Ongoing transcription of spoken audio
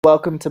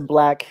Welcome to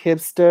Black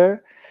Hipster.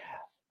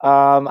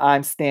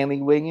 I'm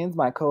Stanley Wiggins.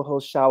 My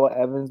co-host Shawa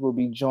Evans will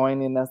be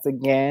joining us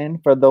again.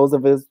 For those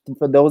of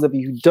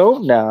you who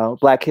don't know,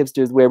 Black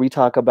Hipster is where we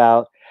talk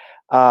about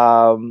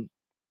um,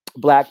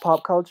 Black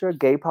pop culture,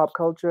 gay pop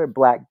culture,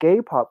 Black gay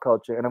pop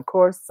culture, and of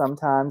course,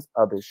 sometimes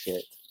other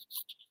shit.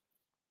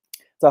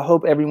 So I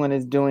hope everyone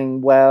is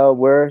doing well.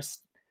 We're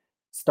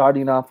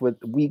starting off with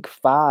week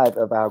 5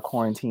 of our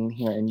quarantine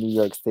here in New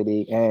York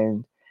City,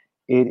 and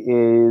it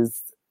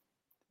is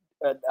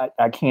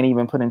I can't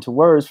even put into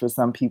words for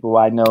some people.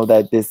 I know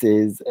that this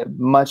is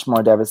much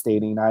more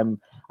devastating.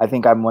 I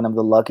think I'm one of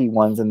the lucky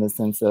ones in the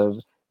sense of,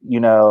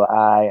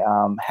 I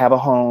have a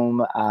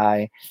home.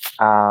 I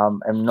am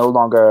no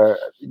longer,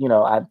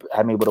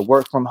 I'm able to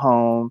work from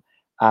home.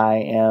 I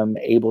am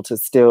able to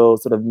still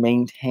sort of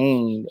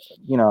maintain,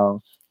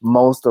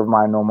 most of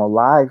my normal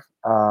life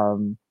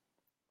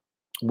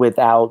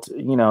without,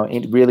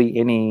 really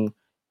any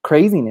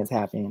craziness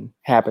happening.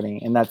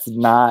 And that's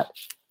not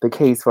the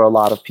case for a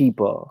lot of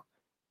people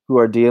who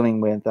are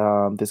dealing with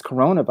this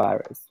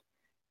coronavirus.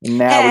 And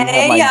now we have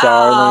Hey my y'all.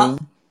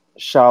 darling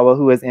Shawa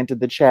who has entered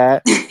the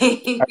chat.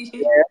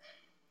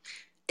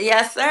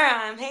 Yes, sir,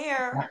 I'm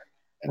here.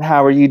 And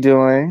how are you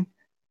doing?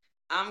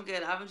 I'm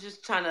good. I was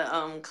just trying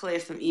to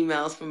clear some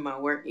emails from my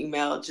work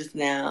email just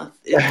now.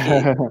 It's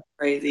getting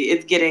crazy.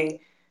 It's getting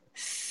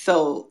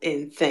so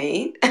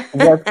insane.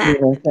 What's being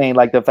insane?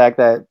 Like the fact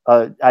that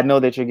I know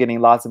that you're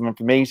getting lots of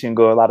information,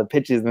 go a lot of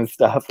pictures and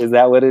stuff. Is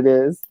that what it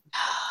is?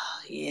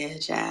 Yeah,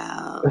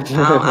 child.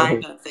 I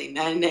ain't gonna say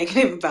nothing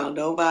negative about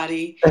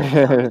nobody.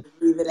 I'm gonna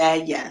just leave it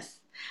at yes.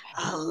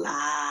 A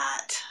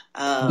lot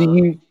do of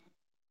you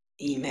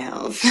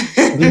emails.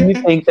 do you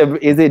think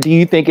do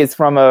you think it's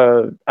from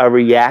a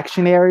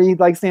reactionary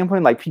like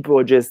standpoint, like people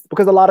are just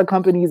because a lot of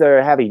companies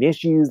are having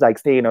issues like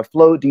staying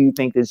afloat? Do you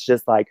think it's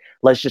just like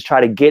let's just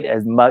try to get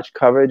as much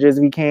coverage as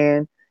we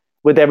can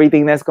with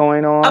everything that's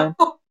going Of on?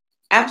 course.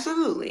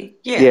 Absolutely.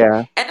 Yeah.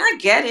 Yeah, And I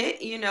get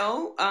it.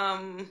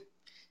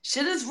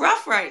 Shit is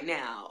rough right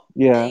now.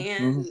 yeah,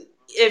 And hmm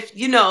if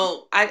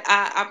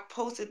I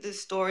posted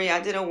this story. I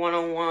did a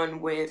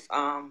one-on-one with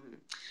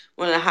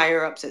one of the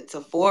higher ups at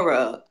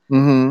Sephora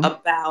hmm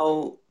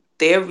about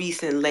their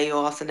recent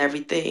layoffs and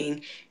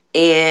everything.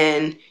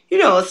 And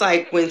it's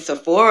like when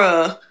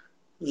Sephora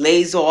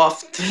lays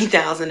off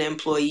 3,000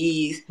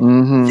 employees,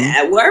 hmm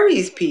that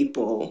worries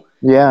people.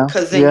 yeah,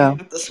 Cause then you yeah,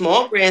 have the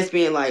small brands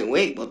being like,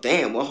 wait, well,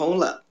 damn, well,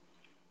 hold up.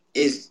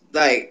 Is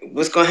like,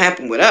 what's gonna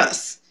happen with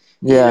us?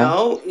 yeah,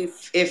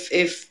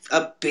 If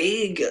a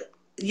big,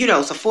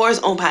 Sephora is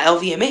owned by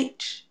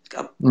LVMH,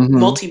 a hmm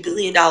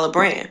multi-billion-dollar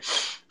brand.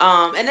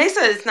 And they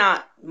said it's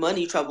not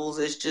money troubles.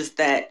 It's just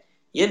that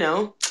you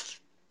know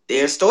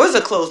their stores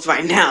are closed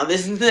right now.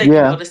 This is like,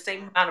 yeah, the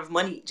same amount of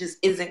money just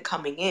isn't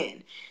coming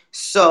in.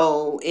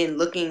 So in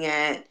looking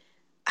at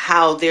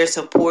how they're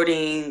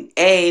supporting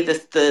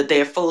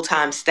their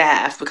full-time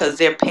staff because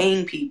they're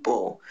paying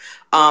people,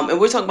 and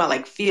we're talking about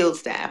like field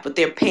staff, but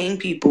they're paying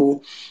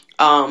people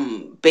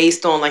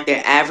based on like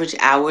their average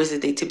hours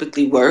that they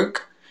typically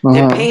work.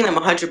 They're uh-huh. paying them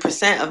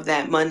 100% of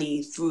that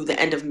money through the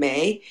end of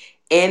May,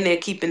 and they're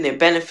keeping their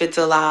benefits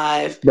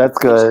alive, That's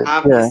which good. Yeah,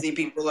 obviously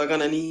people are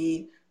gonna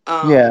need.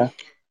 yeah.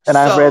 And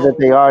I've read that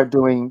they So are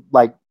doing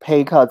like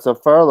pay cuts or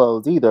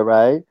furloughs either,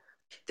 right?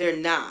 they're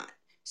not.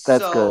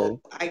 That's So good.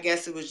 I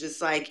guess it was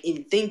just like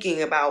in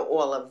thinking about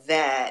all of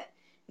that,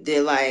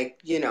 they're like,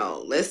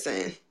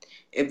 listen,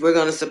 if we're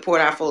going to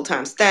support our full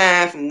time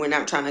staff and we're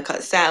not trying to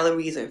cut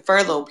salaries and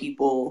furlough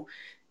people,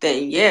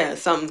 then yeah,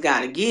 something's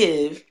got to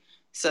give.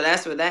 So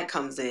that's where that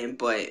comes in.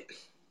 But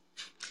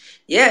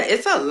yeah,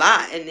 it's a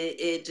lot, and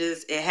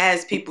it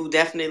has people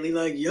definitely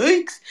like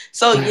yikes.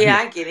 So yeah,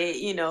 I get it.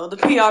 The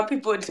PR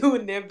people are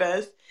doing their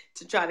best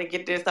to try to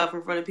get their stuff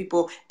in front of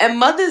people. And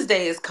Mother's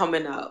Day is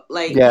coming up.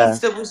 Like Yeah.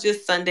 Easter was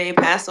just Sunday,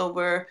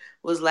 Passover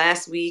was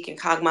last week, and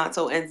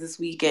Cogmato ends this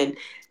weekend.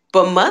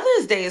 But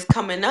Mother's Day is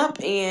coming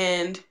up,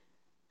 and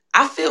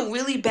I feel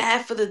really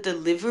bad for the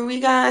delivery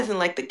guys and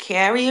like the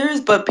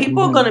carriers, but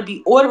people are going hmm to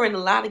be ordering a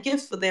lot of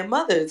gifts for their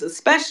mothers,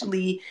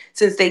 especially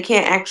since they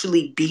can't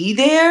actually be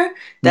there.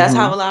 That's hmm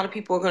how a lot of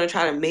people are going to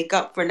try to make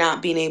up for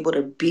not being able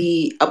to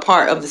be a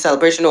part of the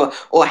celebration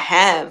or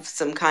have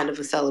some kind of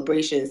a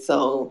celebration.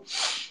 So,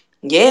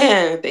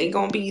 yeah, they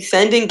going to be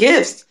sending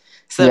gifts.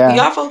 So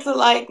Yeah. PR folks are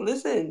like,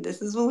 listen,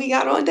 this is what we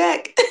got on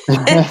deck.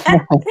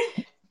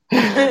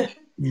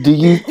 Do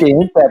you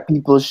think that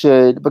people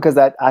should, because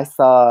I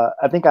saw,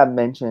 I think I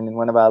mentioned in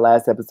one of our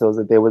last episodes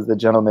that there was a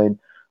gentleman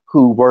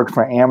who worked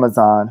for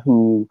Amazon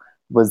who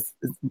was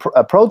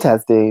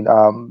protesting,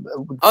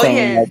 Oh saying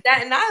yeah, in that,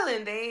 Staten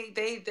Island,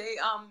 they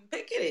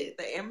picketed.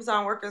 The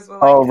Amazon workers were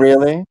like, oh, "This is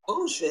really?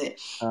 bullshit."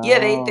 Yeah,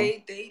 Oh,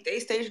 they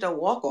staged a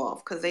walk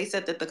off because they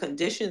said that the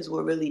conditions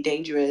were really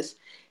dangerous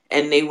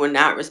and they were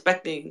not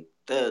respecting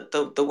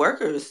the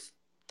workers.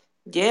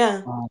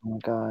 Yeah, oh my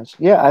gosh.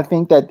 Yeah, I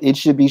think that it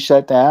should be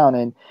shut down.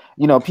 And,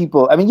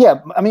 people, I mean, yeah,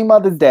 I mean,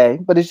 Mother's Day,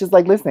 but it's just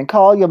like, listen,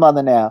 call your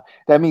mother now.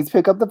 That means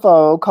pick up the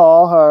phone,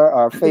 call her,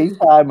 or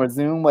FaceTime or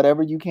Zoom,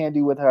 whatever you can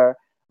do with her.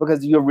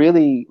 because you're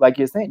really, like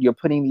you're saying, you're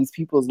putting these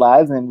people's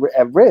lives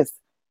at risk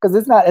because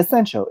it's not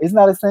essential. It's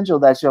not essential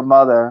that your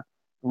mother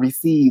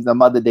receives a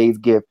Mother Day's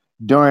gift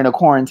during a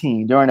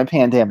quarantine, during a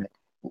pandemic.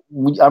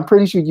 I'm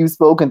pretty sure you've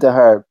spoken to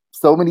her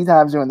so many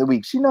times during the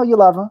week. She know you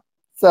love her.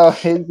 So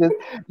it's just,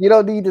 you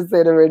don't need to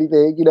send her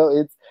anything.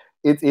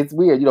 It's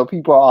weird.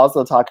 People are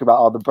also talking about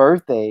all the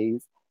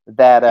birthdays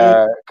that Mm.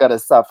 are gonna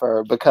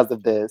suffer because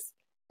of this.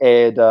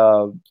 And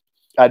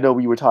I know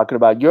we were talking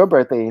about your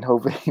birthday and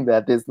hoping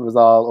that this was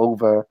all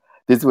over.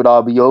 This would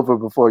all be over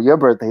before your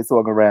birthday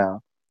swung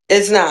around.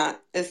 It's not.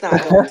 It's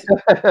not going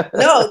to.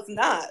 No, it's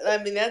not.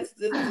 I mean, that's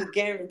a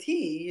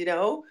guarantee.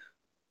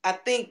 I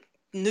think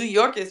New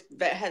York has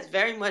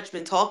very much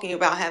been talking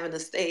about having a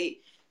stay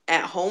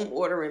at home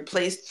order in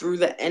place through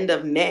the end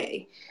of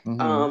May,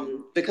 Hmm.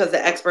 because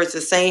the experts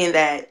are saying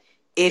that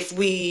if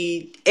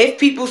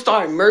people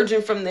start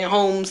emerging from their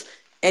homes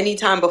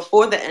anytime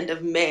before the end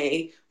of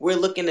May, we're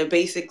looking to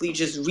basically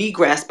just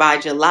regress by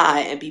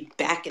July and be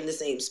back in the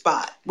same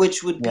spot,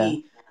 which would Yeah.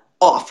 be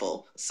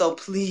awful. So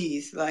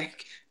please,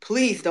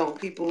 please don't,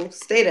 people,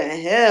 stay the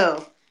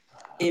hell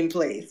in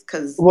place,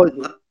 because Well,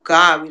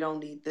 God, we don't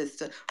need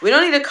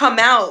to come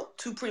out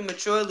too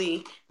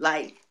prematurely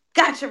like,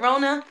 gotcha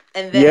Rona,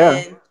 and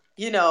yeah.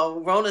 then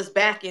Rona's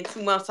back in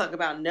 2 months talking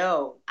about,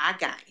 no, I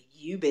got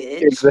you,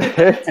 bitch.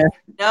 Exactly.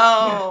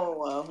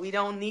 No, we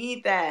don't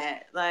need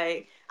that.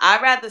 Like,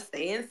 I'd rather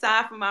stay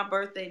inside for my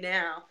birthday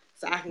now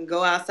so I can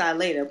go outside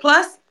later.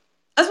 Plus,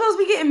 I'm supposed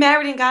to be getting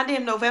married in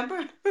goddamn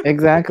November.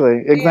 Exactly.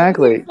 And we ain't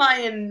Exactly.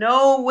 flying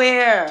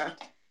nowhere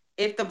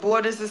if the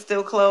borders are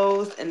still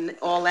closed and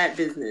all that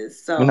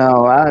business. So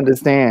No, I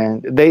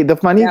understand. The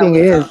funny that thing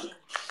was is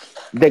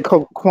that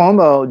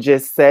Cuomo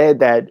just said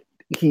that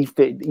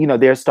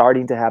they're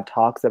starting to have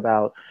talks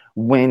about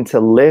when to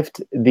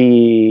lift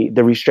the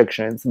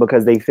restrictions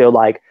because they feel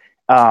like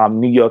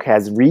New York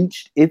has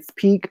reached its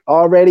peak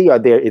already, or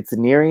it's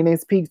nearing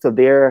its peak. So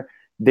they're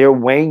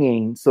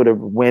weighing sort of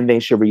when they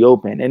should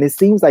reopen, and it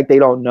seems like they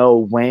don't know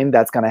when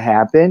that's going to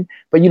happen.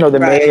 But the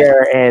right.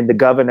 mayor and the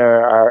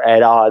governor are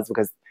at odds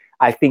because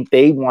I think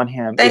they want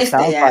him. They It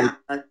sounds stay like,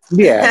 out.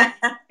 yeah,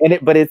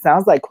 but it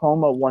sounds like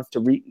Cuomo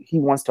he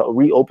wants to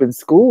reopen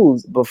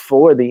schools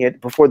before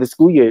the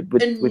school year,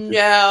 which is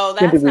No, that's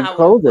typically not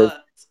what it closes.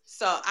 was.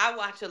 So I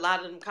watch a lot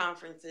of them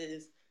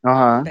conferences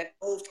Uh-huh. that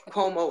both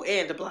Cuomo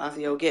and De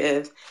Blasio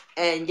give.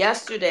 And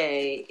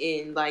yesterday,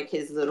 in like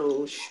his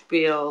little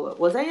spiel,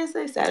 was that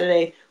yesterday,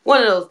 Saturday,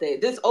 one of those days.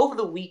 This over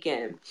the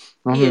weekend,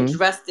 he Mm-hmm.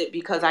 addressed it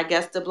because I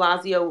guess De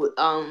Blasio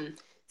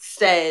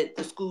said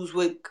the schools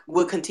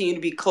would continue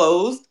to be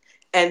closed,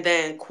 and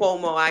then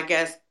Cuomo, I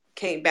guess,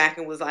 came back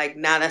and was like,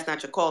 "Nah, that's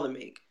not your call to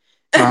make."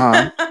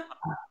 Uh-huh.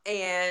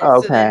 And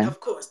so then, Okay. of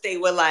course, they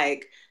were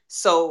like,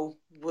 "So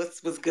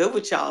what's good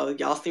with y'all?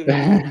 Y'all seem to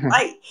be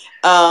right."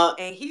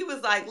 And he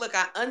was like, "Look,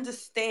 I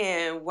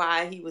understand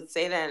why he would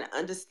say that, and I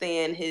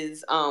understand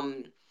his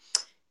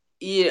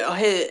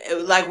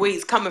his like where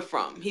he's coming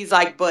from." He's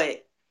like,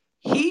 "But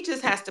he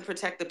just has to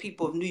protect the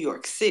people of New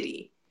York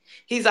City."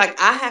 He's like,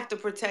 "I have to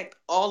protect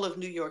all of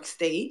New York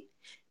State,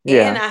 and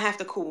Yeah. I have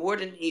to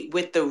coordinate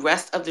with the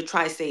rest of the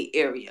tri-state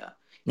area."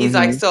 He's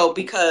like, Mm-hmm. "So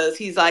because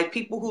he's like,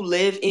 people who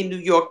live in New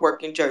York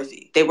work in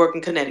Jersey, they work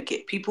in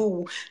Connecticut. People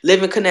who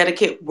live in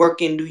Connecticut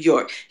work in New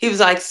York." He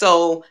was like,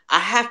 "So I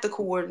have to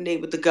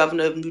coordinate with the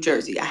governor of New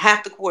Jersey. I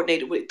have to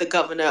coordinate with the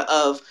governor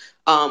of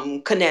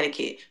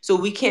Connecticut. So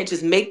we can't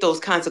just make those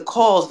kinds of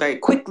calls very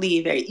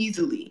quickly, very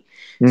easily."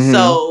 Mm-hmm.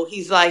 So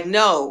he's like,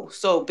 "No.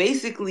 So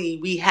basically,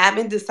 we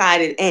haven't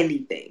decided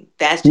anything.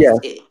 That's just Yes.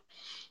 it."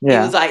 He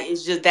Yeah. was like,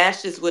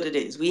 that's just what it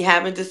is. We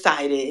haven't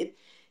decided."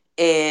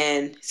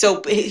 And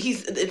so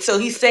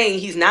he's saying,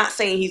 he's not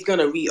saying he's going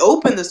to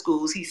reopen the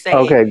schools. He's saying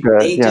Okay,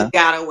 good. they Yeah. just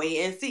gotta wait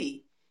and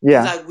see. He's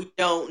Yeah. like, we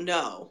don't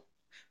know.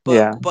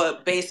 Yeah.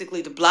 But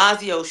basically, De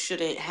Blasio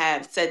shouldn't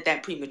have said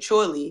that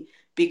prematurely,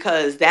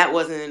 because that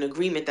wasn't an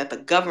agreement that the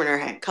governor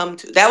had come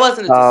to. That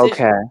wasn't a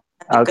decision Okay.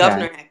 that the Okay.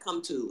 governor had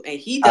come to, and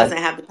he I doesn't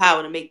have the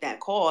power to make that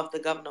call if the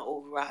governor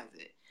overrides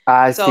it.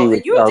 I see So,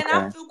 what and I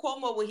okay. feel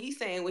Cuomo what he's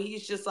saying, when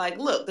he's just like,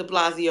 "Look, De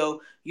Blasio,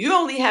 you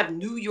only have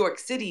New York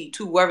City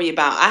to worry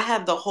about. I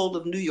have the whole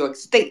of New York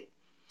State."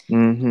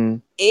 Mm-hmm.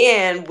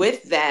 And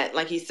with that,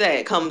 like he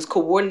said, comes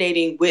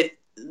coordinating with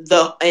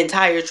the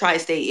entire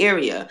tri-state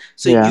area.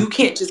 So Yeah. you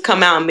can't just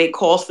come out and make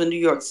calls for New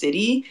York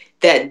City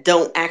that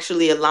don't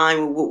actually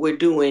align with what we're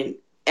doing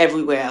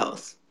everywhere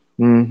else.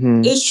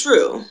 Mm-hmm. It's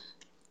true.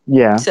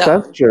 Yeah, that's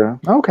So true.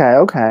 Okay,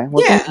 okay.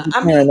 Well, thank you yeah, for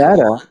I clearing mean, come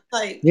that up. on.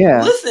 Like,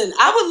 Yeah. listen,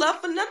 I would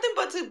love for nothing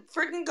but to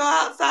freaking go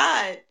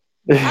outside.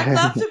 I'd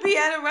love to be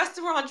at a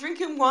restaurant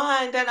drinking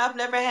wine that I've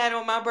never had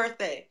on my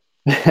birthday.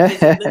 Is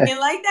it looking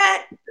like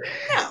that?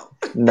 No.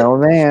 No,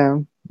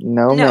 ma'am.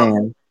 No, No,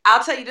 ma'am.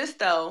 I'll tell you this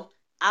though.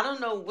 I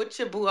don't know what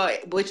your boy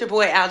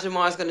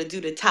Aljamar is gonna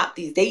do to top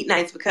these date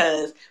nights,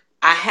 because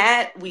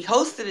we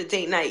hosted a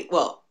date night.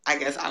 Well, I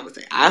guess I would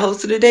say I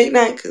hosted a date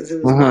night because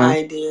it was Uh-huh. my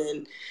idea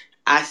and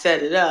I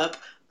set it up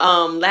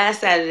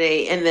last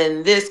Saturday, and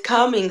then this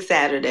coming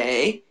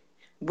Saturday,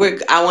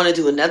 I want to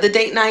do another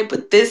date night,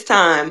 but this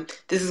time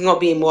this is gonna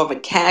be more of a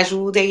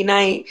casual date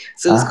night.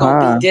 So it's gonna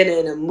be Uh-huh. dinner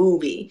and a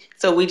movie.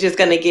 So we're just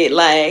gonna get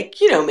like,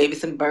 maybe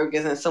some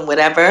burgers and some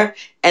whatever,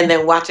 and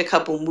then watch a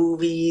couple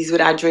movies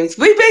with our drinks.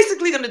 We're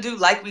basically gonna do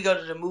like we go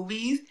to the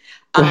movies.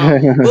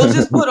 We'll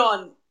just put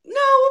on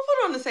we'll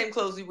put on the same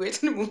clothes we wear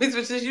to the movies,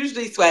 which is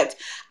usually sweats.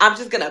 I'm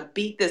just gonna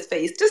beat this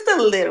face just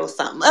a little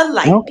something, a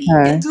light beat,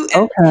 Okay.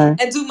 Okay.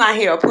 and do my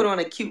hair or put on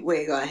a cute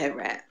wig or a head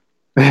wrap.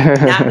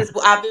 Now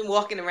I've been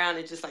walking around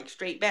in just like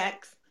straight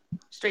back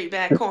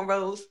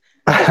cornrows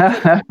for the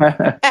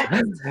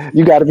past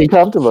You got to be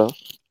comfortable.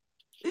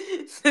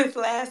 since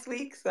last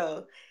week.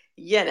 So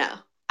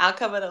I'll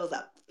cover those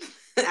up.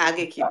 I'll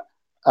get cute.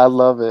 I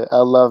love it. I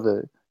love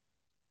it.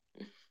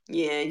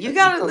 Yeah, you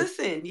gotta So,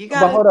 listen. You but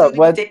gotta hold do up. these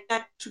What date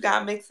nights. You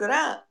gotta mix it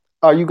up.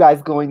 are you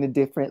guys going to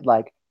different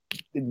like?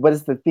 What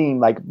is the theme?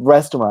 Like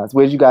restaurants?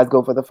 Where did you guys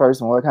go for the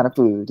first one? What kind of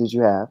food did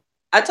you have?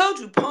 I told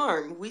you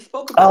Parm. We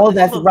spoke about Oh, this a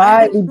that's little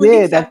right. We last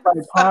did. week's That's right.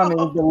 Parm. It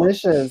was episode.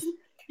 delicious.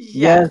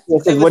 Yes.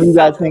 Yes, Yes. Yes. What are you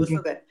guys it was thinking?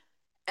 so good.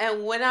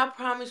 And when I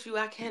promise you,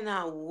 I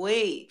cannot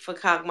wait for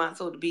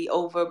Cogmatzo to be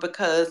over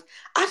because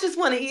I just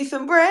want to eat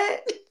some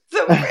bread,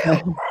 some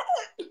real bread.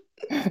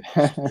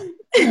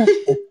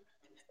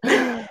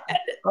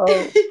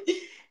 Oh,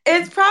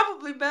 It's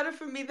probably better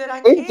for me that I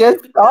it just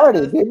can started.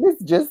 because Didn't this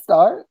just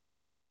start?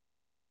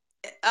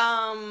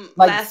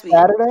 Like last week.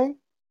 Saturday?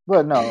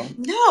 Well, no.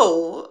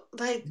 No,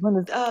 like When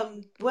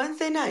is?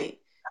 Wednesday night.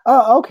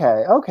 Oh,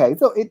 okay. Okay.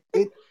 So it.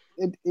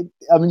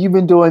 I mean, you've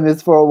been doing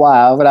this for a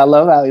while, but I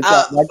love how it's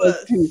like For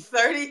us too.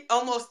 30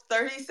 almost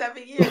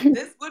 37 years.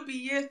 This would be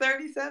year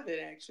 37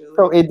 So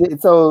actually.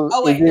 it. So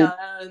Oh is wait, no, it?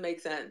 that doesn't make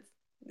sense.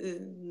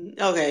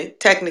 Okay,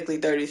 technically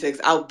 36.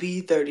 I'll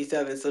be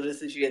 37, so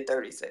this is year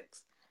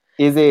 36.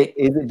 Is Yeah. it?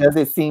 Is it? Does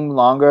it seem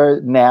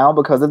longer now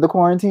because of the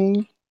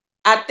quarantine?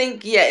 I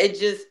think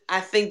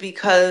I think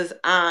because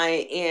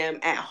I am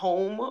at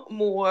home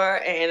more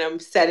and I'm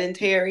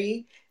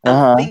sedentary, I'm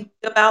Uh-huh. thinking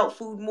about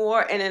food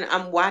more and then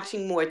I'm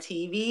watching more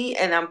TV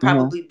and I'm Uh-huh.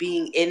 probably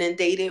being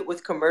inundated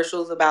with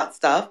commercials about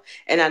stuff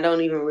and I don't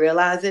even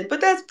realize it,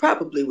 but that's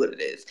probably what it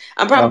is.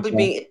 I'm probably Okay.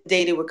 being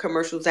inundated with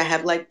commercials that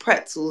have like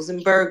pretzels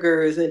and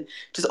burgers and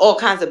just all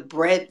kinds of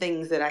bread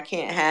things that I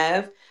can't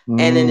have.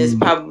 And then it's Mm,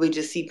 probably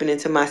just seeping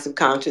into my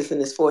subconscious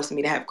and it's forcing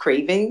me to have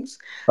cravings.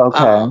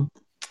 okay. Um,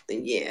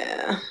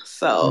 yeah.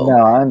 No, So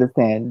I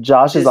understand.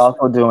 Josh is just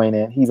also doing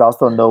it. He's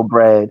also no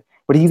bread,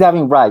 but he's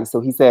having rice.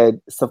 So he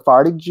said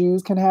Sephardic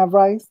Jews can have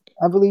rice,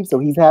 I believe. So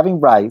he's having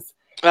rice.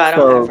 I don't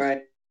have So,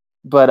 right.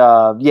 but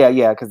yeah,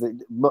 yeah, because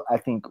I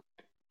think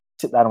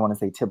I don't want to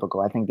say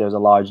typical. I think there's a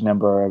large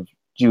number of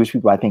Jewish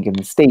people, I think, in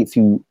the States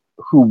who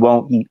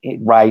won't eat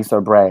rice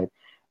or bread.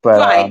 But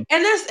Right.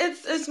 And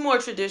that's it's more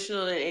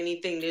traditional than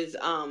anything.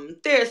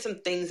 There are some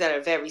things that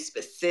are very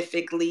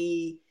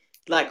specifically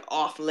like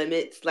off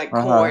limits, like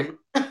uh-huh. corn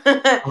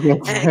and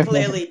Okay.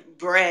 clearly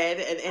bread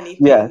and Yes.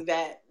 anything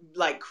that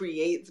like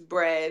creates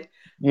bread.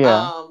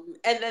 Yeah.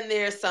 And then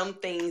there are some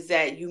things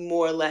that you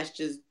more or less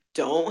just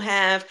don't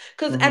have.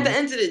 Because at the Hmm.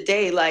 end of the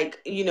day, like,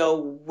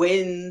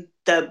 when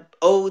the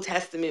Old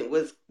Testament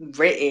was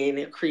written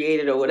or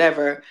created or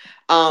whatever,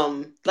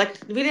 like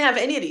we didn't have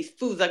any of these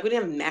foods. Like we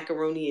didn't have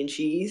macaroni and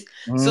cheese.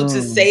 So to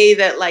Mm. say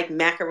that like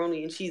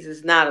macaroni and cheese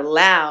is not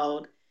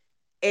allowed,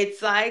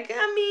 it's like,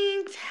 I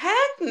mean,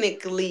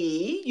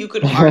 technically, you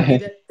could argue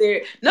that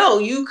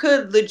you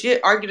could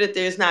legit argue that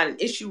there's not an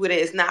issue with it.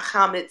 It's not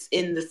chametz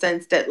in the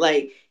sense that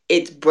like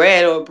it's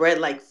bread or bread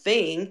like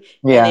thing, and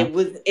Yeah,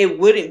 it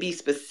wouldn't be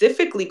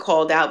specifically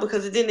called out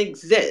because it didn't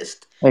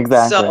exist.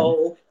 exactly.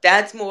 So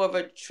that's more of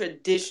a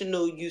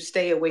traditional. You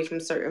stay away from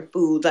certain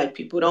foods, like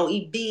people don't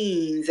eat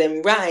beans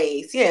and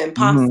rice, yeah, and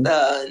Hmm.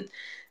 pasta and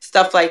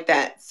stuff like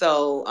that.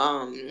 So,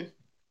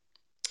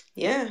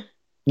 yeah.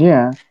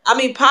 Yeah. I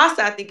mean,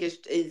 pasta. I think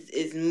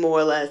is more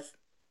or less.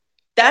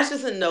 That's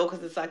just a no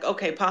because it's like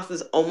okay,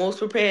 pasta's almost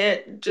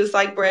prepared just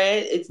like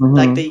bread. It's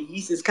like Hmm. the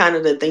yeast is kind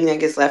of the thing that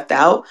gets left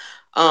out.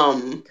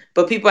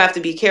 But people have to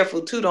be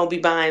careful too. Don't be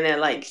buying that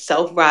like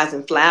self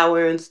rising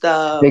flour and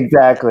stuff. That's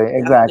Exactly.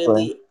 Exactly.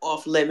 definitely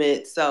off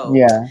limits. So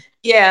Yeah.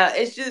 yeah,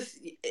 it's just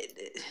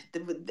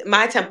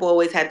my temple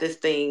always had this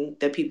thing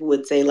that people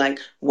would say like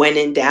when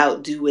in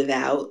doubt, do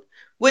without.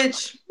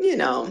 Which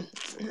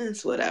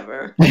it's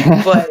whatever.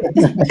 But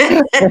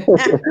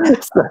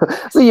so,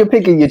 so you're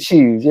picking your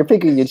choose. You're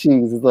picking your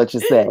choose, is what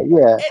you're saying.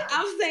 Yeah.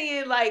 I'm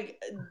saying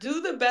like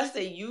do the best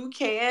that you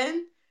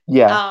can.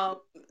 Yeah. Um,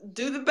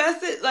 do the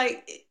best that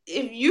like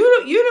if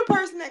you the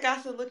person that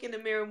got to look in the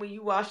mirror when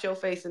you wash your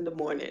face in the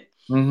morning.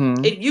 Hmm.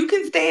 If you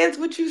can stand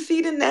what you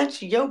see, then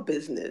that's your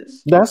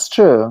business. That's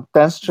true.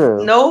 That's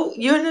true. No,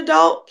 you're an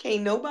adult.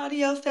 Can't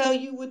nobody else tell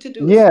you what to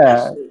do, Yeah.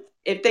 especially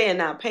if they are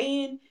not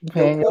paying your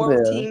Paying your bill.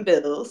 quarantine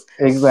bills.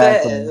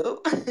 Exactly.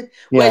 So, which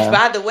Yeah.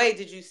 by the way,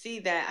 did you see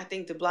that? I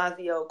think De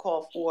Blasio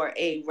called for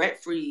a rent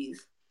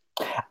freeze.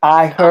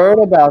 I heard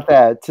Um, about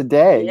that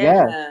today.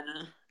 Yes.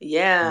 yeah.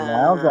 Yeah.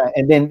 Wowza.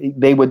 And then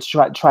they would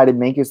try to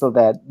make it so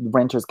that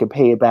renters could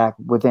pay it back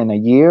within a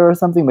year or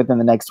something, within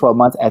the next 12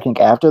 months, I think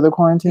after the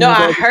quarantine No, was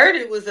I over. heard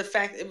it was the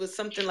fact it was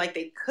something like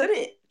they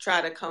couldn't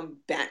try to come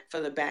back for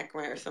the back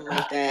rent or something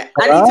like that.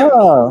 I need to read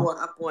Oh,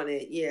 more up on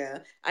it. Yeah.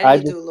 I I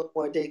need to just do a little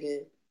more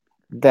digging.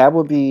 that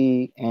would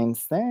be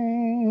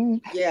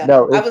insane. Yeah.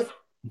 No, I it's was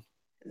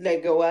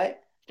like go what?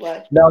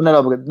 What? no.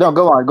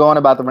 Go on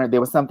about the rent. There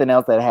was something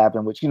else that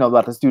happened, which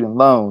about the student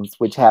loans,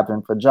 which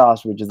happened for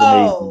Josh, which is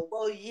amazing. Oh,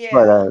 well, But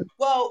yeah.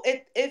 Well,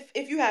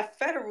 if you have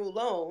federal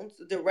loans,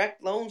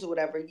 direct loans or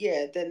whatever,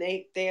 yeah, then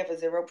they have a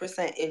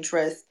 0%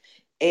 interest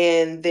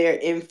and they're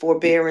in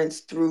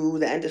forbearance through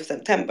the end of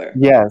September.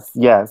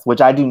 yes,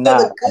 which I do So not.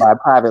 the I good buy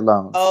private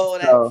loans. oh,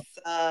 So,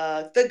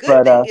 that's the good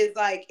but thing is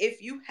like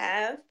if you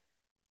have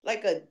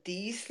like a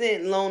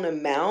decent loan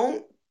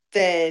amount,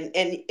 then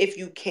and if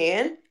you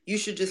can, you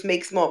should just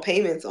make small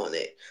payments on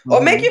it.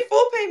 Or make mhm. your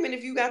full payment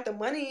if you got the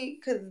money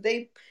because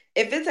they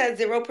if it's at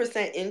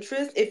 0%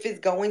 interest, if it's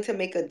going to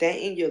make a dent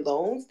in your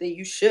loans, then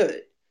you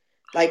should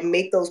like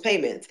make those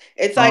payments.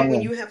 It's like when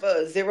Oh you have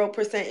a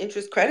 0%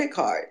 interest credit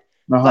card.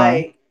 yeah. Uh-huh.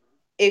 Like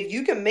if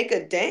you can make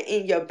a dent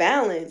in your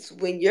balance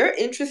when your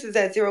interest is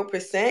at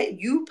 0%,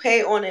 you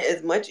pay on it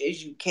as much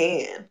as you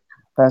can.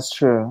 That's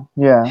true.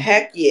 Yeah.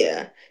 Heck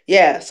yeah.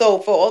 Yeah. So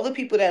for all the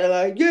people that are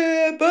like,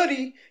 yeah,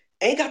 buddy,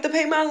 ain't got to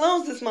pay my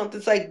loans this month,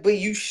 it's like, but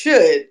you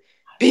should I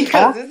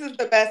because this is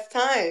the best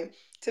time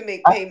to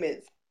make I,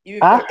 payments.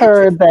 If I your interest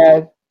heard is low.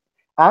 that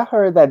I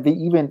heard that the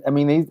even I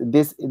mean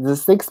this the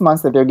 6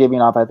 months that they're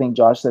giving off, I think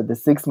Josh said the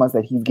 6 months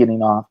that he's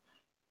getting off,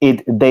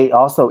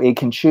 it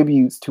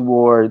contributes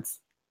towards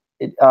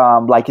it,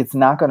 like it's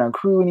not going to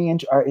accrue any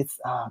interest, or it's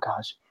oh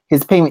gosh,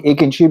 his payment, it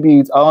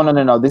contributes. Oh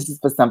no, this is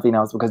for something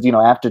else, because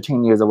after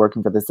 10 years of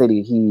working for the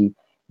city, he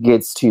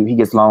gets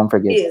loan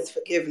forgiveness. Is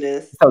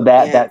forgiveness. So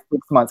that Yeah. that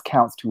 6 months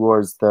counts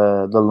towards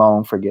the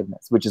loan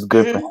forgiveness, which is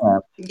good for Hmm.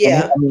 him. And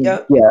Yeah.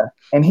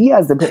 Yep. he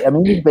has to pay. I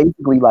mean, he's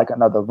basically like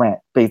another rent,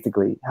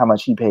 basically how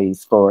much he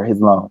pays for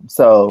his loan.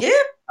 So Yeah.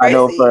 I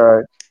know Crazy.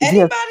 he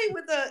has,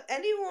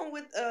 Anyone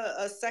with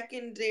a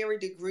secondary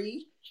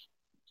degree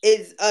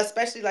is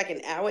especially like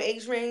in our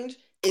age range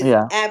is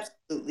yeah.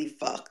 absolutely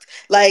fucked.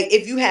 Like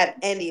if you have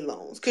any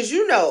loans, because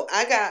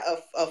I got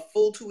a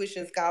full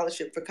tuition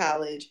scholarship for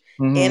college,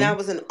 and I Hmm.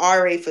 was an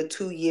RA for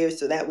 2 years,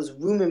 so that was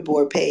room and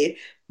board paid.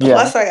 Yeah.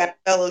 Plus, I got a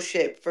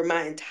fellowship for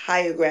my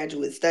entire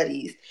graduate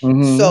studies.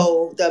 Hmm.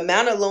 So the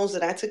amount of loans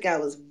that I took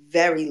out was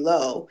very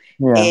low,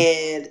 Yeah.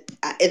 and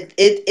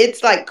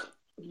it's like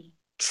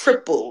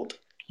tripled,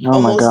 Oh my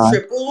almost God.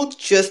 tripled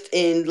just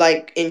in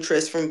like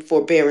interest from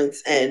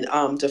forbearance and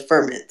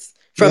deferments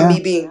from Yeah. me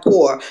being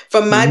poor,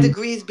 from my Hmm.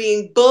 degrees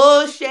being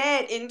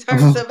bullshit in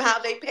terms of how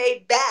they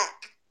paid back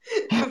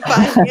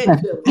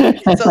financially.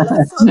 So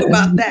let's talk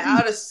about that. I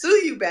ought to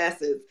sue you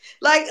bastards.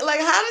 Like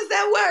how does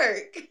that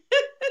work?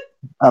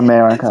 It's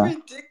America.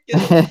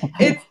 ridiculous.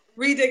 It's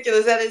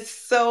ridiculous. That is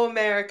so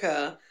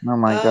America. Oh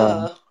my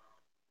God. Uh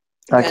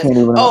I yes. can't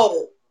even.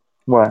 Oh,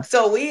 What?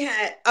 so we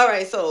had all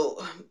right,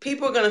 so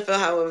people are gonna feel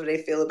however they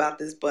feel about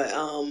this, but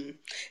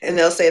and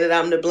they'll say that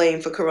I'm to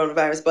blame for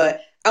coronavirus,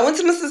 but I went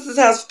to my sister's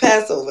house for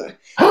Passover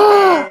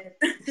and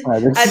I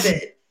This-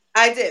 did.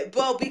 I did.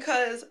 Well,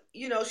 because,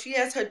 she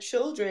has her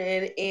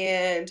children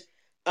and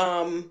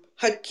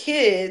her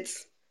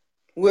kids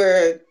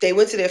where they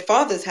went to their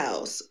father's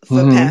house for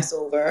Mhm.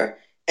 Passover,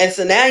 and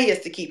so now he has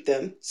to keep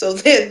them. So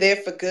they're there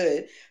for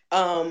good.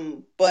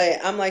 But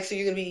I'm like, so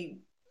you're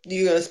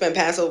gonna spend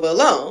Passover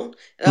alone,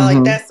 and I'm like,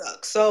 Mhm. that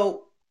sucks.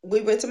 So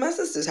we went to my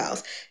sister's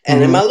house,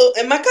 and then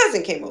Mhm. my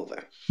cousin came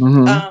over.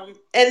 Mhm.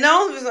 And the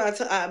only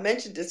reason I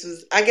mentioned this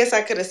was I guess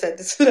I could have said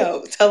this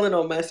without telling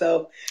on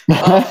myself.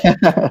 Um,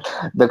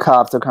 The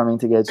cops are coming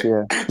to get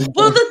you.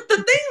 well, the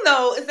thing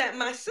though is that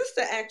my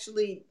sister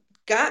actually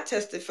got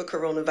tested for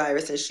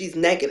coronavirus and she's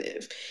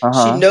negative. She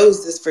Uh-huh.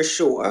 knows this for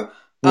sure.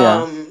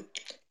 Yeah.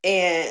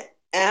 And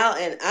Al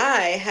and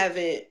I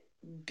haven't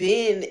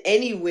been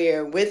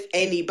anywhere with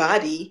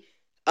anybody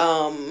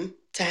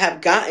to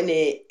have gotten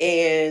it,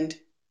 and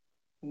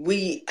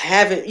we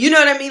haven't, you know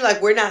what I mean?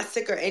 Like we're not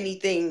sick or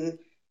anything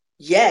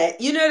yet.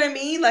 You know what I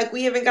mean? Like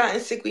we haven't gotten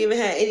sick, we haven't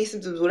had any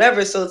symptoms,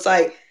 whatever. So it's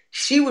like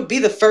she would be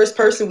the first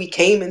person we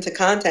came into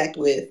contact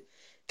with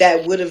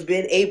that would have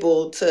been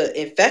able to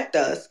infect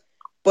us,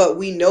 but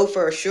we know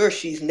for sure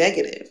she's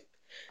negative.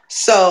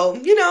 So,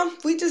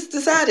 we just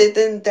decided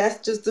then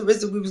that's just the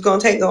risk that we was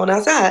gonna take going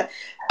outside,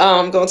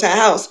 going to our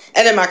house.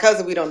 And then my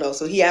cousin, we don't know,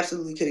 so he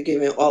absolutely could have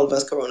given all of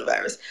us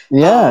coronavirus.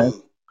 Yeah.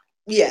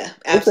 Yeah,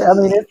 I mean,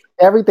 absolutely.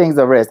 everything's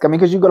a risk. I mean,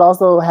 because you could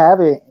also have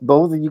it,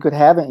 both of you could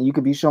have it, and you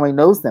could be showing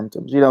no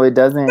symptoms. It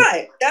doesn't.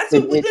 Right. That's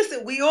It. what we It.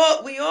 listen. We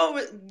all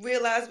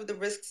realized what the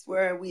risks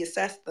were, and we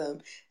assessed them.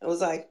 And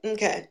was like,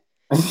 okay,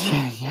 we're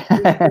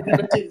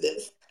gonna do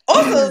this.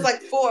 Also, it's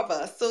like four of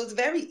us, so it's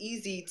very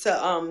easy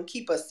to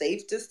keep a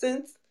safe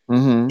distance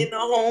Hmm. in the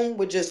home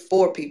with just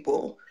four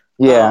people.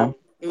 Yeah.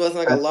 It wasn't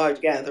like a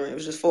large gathering. It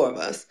was just four of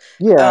us.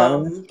 Yeah. I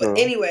mean, that's But true.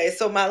 anyway,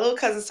 so my little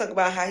cousin's talking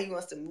about how he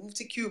wants to move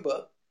to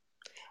Cuba,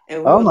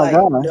 and we Oh were my like,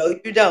 God. no,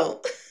 you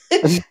don't. I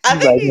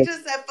think he Like,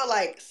 just said for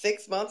like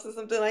 6 months or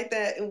something like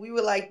that. And we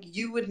were like,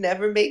 you would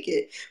never make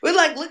it. We're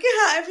like, look at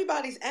how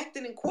everybody's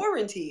acting in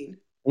quarantine.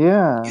 You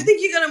yeah,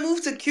 think you're gonna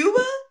move to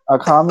Cuba? a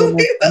communist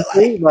We were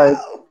country, like, like,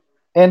 no,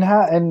 and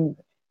how and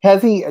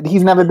has he?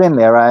 He's never been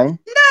there, right?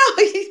 no,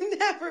 he's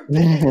never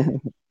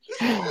been.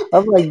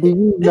 I'm like, do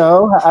you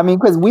know? I mean,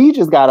 because we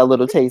just got a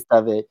little taste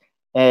of it,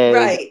 and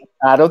Right.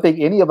 I don't think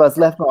any of us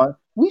left on.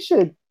 We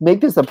should make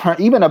this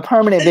even a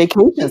permanent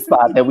vacation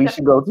spot that we No,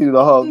 should go to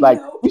the whole. Like,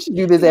 nope, we should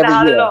do this every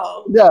not at year.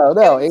 all. No, It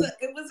no,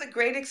 was it a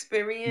great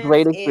experience,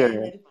 great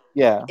experience. and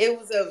Yeah. it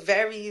was a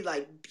very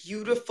like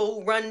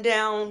beautiful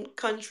rundown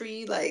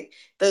country. Like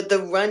the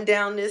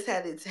rundownness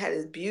had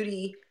its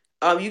beauty.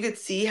 You could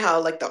see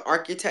how like the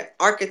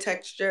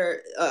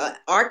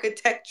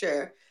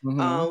architecture Hmm.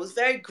 was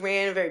very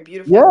grand, very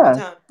beautiful at one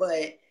Yeah. time.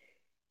 But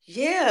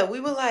yeah, we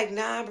were like,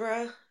 nah,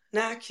 bruh,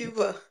 nah,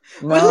 Cuba.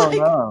 We're No, like,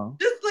 no.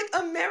 just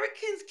like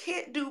Americans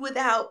can't do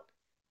without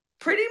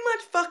pretty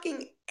much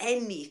fucking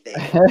anything.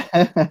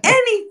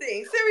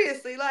 Anything,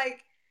 seriously.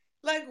 Like,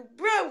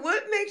 bro,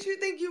 what makes you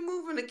think you're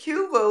moving to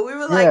Cuba? We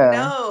were like, Yeah.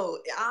 no,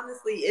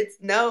 honestly, it's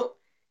no,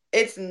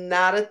 it's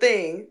not a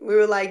thing. We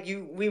were like,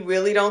 we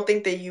really don't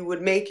think that you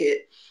would make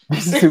it.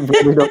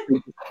 Really don't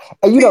think.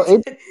 And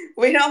it.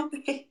 We don't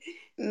think,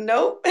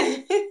 nope.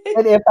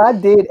 And if I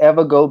did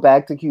ever go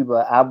back to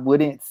Cuba, I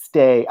wouldn't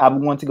stay. I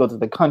would want to go to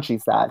the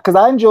countryside because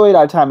I enjoyed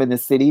our time in the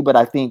city, but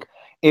I think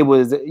it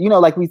was,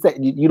 like we said,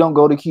 you don't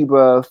go to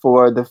Cuba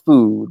for the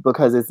food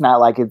because it's not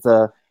like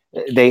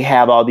they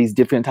have all these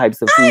different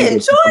types of I food that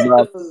people enjoyed the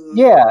love. food.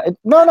 Yeah,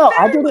 no, I no,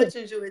 very much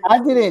enjoyed the I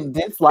didn't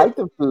food. dislike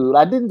the food.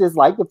 I didn't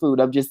dislike the food.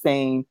 I'm just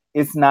saying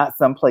it's not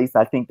some place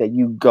I think that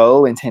you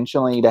go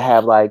intentionally to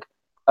have like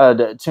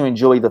to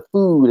enjoy the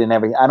food and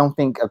everything. I don't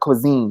think a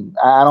cuisine.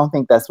 I don't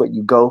think that's what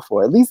you go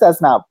for. At least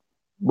that's not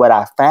what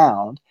I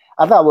found.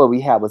 I thought what we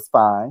had was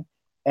fine,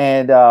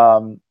 and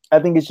I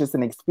think it's just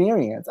an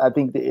experience. I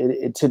think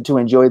that to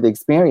enjoy the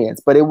experience.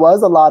 But it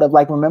was a lot of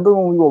like. Remember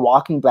when we were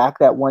walking back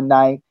that one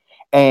night,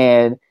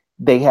 and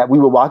we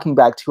were walking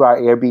back to our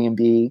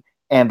Airbnb,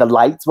 and the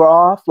lights were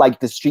off,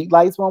 like the street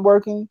lights weren't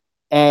working,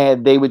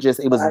 and it was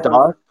I don't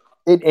dark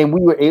and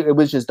it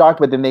was just dark,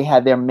 but then they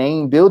had their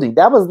main building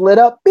that was lit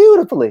up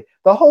beautifully.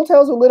 The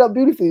hotels were lit up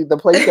beautifully. The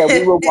place that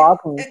we were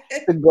walking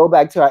to go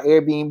back to our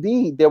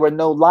Airbnb, there were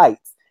no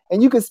lights.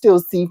 And you could still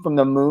see from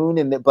the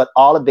moon, but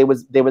all of there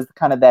was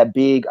kind of that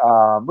big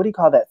what do you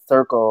call that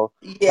circle?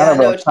 Not Yeah, a I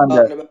know what you're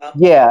rotunda. talking about.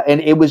 Yeah,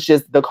 and it was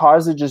just the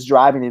cars are just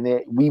driving,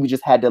 and we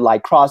just had to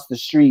like cross the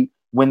street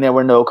when there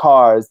were no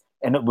cars,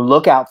 and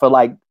look out for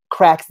like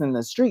cracks in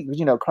the street,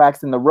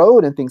 cracks in the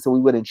road and things, so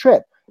we wouldn't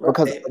trip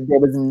because Right. there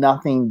was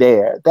nothing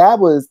there. That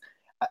was,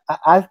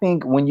 I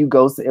think, when you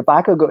go, if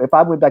I could go, if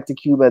I went back to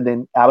Cuba,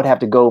 then I would have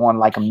to go on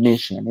like a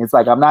mission. It's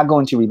like I'm not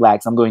going to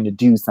relax; I'm going to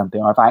do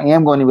something. Or if I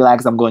am going to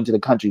relax, I'm going to the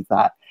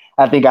countryside.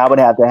 I think I would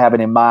have to have it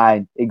in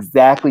mind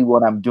exactly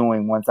what I'm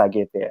doing once I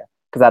get there,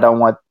 because I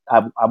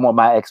want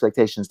my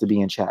expectations to be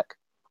in check,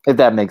 if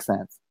that makes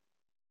sense.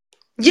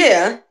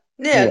 Yeah.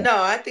 Yeah, Yeah,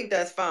 no, I think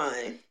that's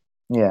fine.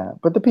 yeah.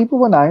 But the people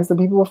were nice. The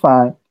people were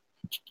fine.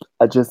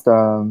 I just,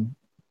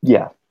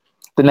 yeah.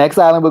 The next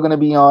island we're going to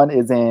be on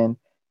is in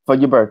for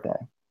your birthday.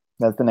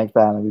 That's the next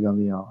island we're going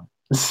to be on.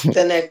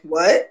 The next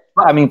what?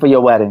 I mean, for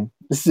your wedding.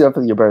 This is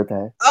for your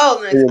birthday. Oh, the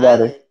For next your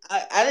wedding.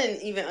 island. I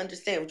didn't even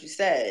understand what you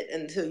said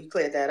until you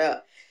cleared that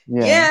up.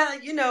 Yeah.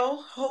 Yeah,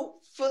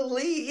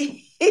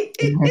 hopefully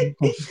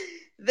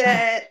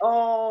that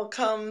all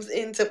comes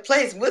into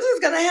place. What is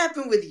going to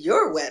happen with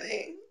your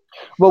wedding?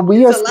 well,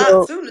 we It's are a lot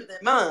still. sooner than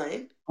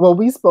mine. Well,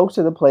 we spoke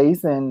to the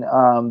place, and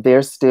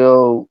they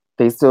still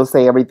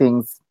say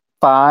everything's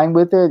fine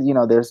with it.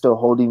 They're still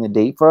holding the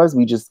date for us.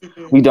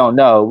 Mhm. We don't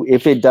know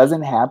if it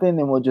doesn't happen.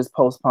 Then we'll just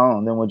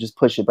postpone. Then we'll just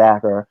push it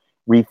back or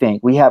rethink.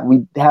 We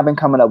haven't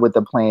coming up with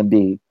a plan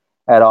B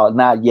at all,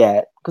 not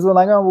yet, because we're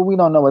like, oh well, we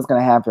don't know what's going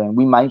to happen.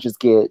 We might just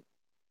get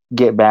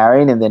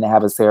married and then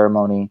have a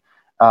ceremony,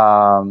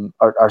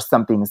 or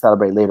something to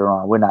celebrate later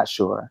on. We're not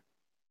sure,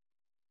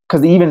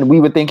 because even we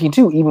were thinking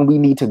too, even we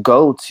need to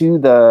go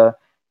to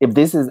if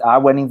this is our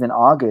wedding's in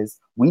August,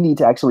 we need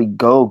to actually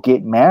go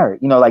get married.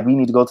 Like we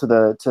need to go to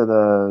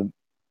the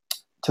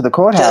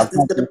courthouse, Justice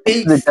to of the the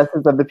peace.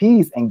 justice of the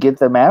peace, and get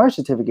the marriage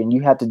certificate. And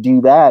you have to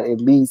do that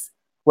at least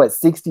what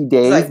 60 It's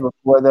days like,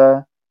 before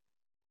the.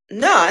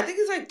 no, I think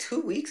it's like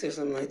 2 weeks or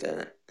something like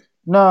that.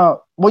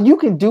 No, well, you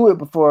can do it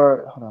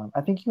before. Hold on,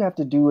 I think you have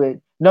to do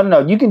it. No,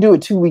 no, no, you can do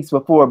it 2 weeks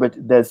before, but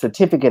the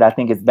certificate I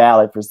think is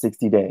valid for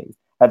 60 days.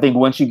 I think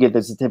once you get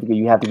the certificate,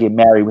 you have to get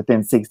married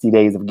within 60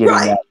 days of getting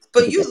Right. that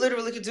But you certificate.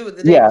 literally could do it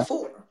the day Yeah,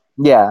 before.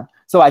 yeah.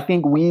 So I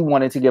think we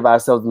wanted to give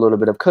ourselves a little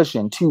bit of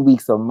cushion, 2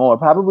 weeks or more,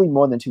 probably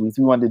more than 2 weeks.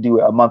 We wanted to do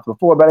it a month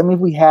before, but I mean, if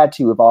we had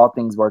to, if all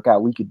things work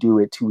out, we could do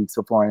it 2 weeks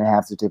before and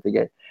have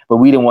certificate. But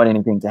we didn't want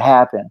anything to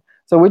happen,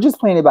 so we're just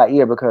playing it by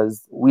ear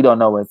because we don't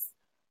know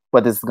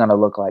what this is going to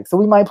look like. So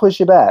we might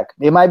push it back.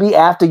 It might be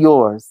after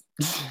yours.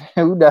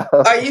 Who knows?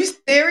 Are you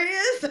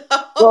serious?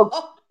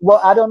 Well,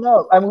 I don't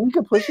know. I mean, we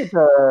could push it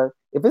to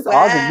if it's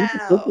August, we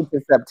could push Wow. it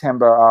to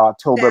September or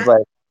October, That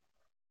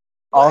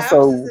but Well, ours is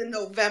Also, in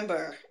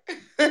November.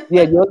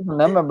 yeah, yours is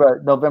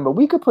November. November.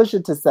 We could push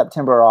it to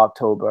September or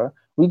October.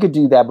 We could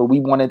do that, but we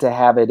wanted to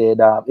have it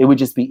at. It would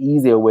just be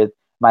easier with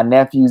my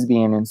nephews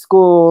being in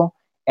school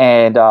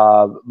and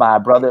my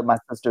brother, my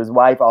sister's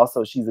wife.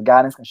 Also, she's a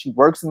guidance. She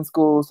works in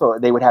school, so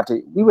they would have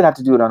to. We would have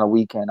to do it on a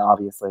weekend,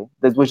 obviously,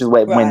 which is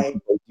when Right.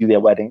 people do their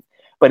weddings.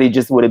 But it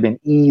just would have been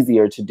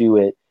easier to do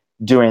it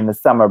during the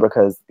summer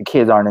because the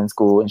kids aren't in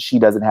school and she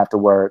doesn't have to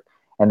work.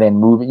 And then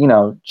moving,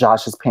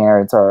 Josh's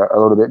parents are a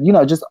little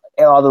bit, just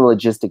all the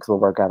logistics will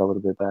work out a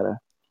little bit better.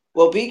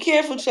 Well, be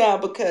careful,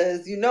 child,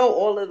 because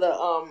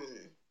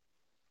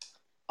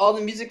all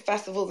the music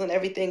festivals and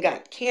everything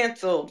got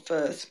canceled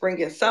for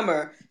spring and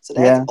summer, so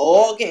that's Yeah,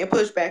 all getting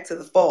pushed back to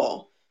the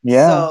fall.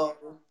 yeah, So,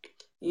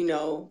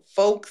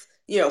 folks,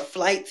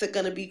 flights are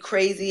gonna be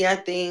crazy. I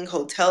think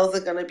hotels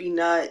are gonna be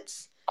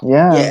nuts.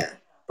 yeah. Yeah, And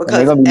they're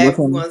because gonna be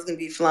looking. everyone's gonna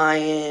be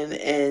flying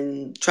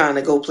and trying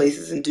to go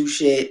places and do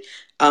shit.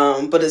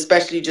 But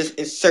especially just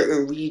in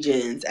certain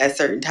regions at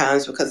certain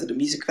times because of the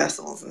music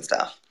festivals and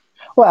stuff.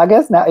 Well, I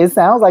guess now it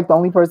sounds like the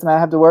only person I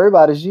have to worry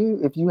about is you.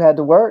 If you had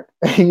to work,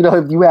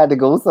 if you had to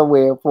go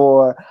somewhere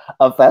for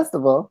a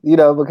festival,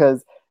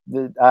 because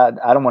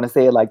I don't want to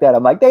say it like that.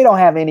 I'm like they don't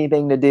have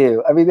anything to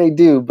do. I mean, they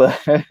do, but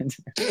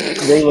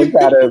they would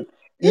kind of,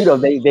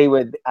 they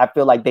would. I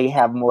feel like they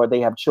have more.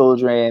 They have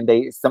children.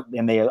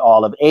 And they're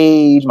all of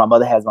age. My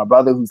mother has my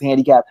brother who's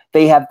handicapped.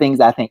 They have things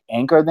I think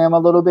anchor them a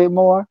little bit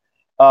more.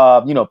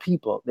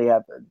 People they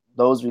have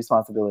those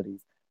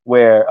responsibilities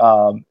where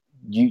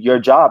your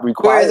job Whereas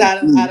requires I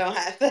you. don't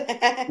have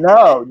that.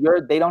 No,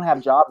 they don't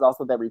have jobs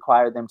also that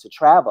require them to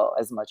travel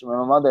as much.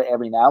 My mother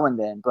every now and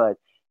then, but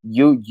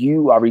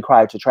you are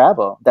required to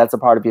travel. That's a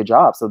part of your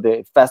job. So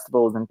the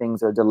festivals and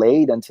things are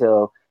delayed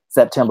until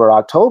September,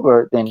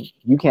 October, then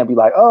you can't be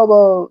like, oh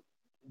well,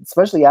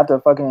 especially after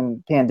a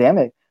fucking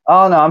pandemic.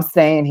 Oh no, I'm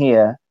staying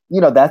here.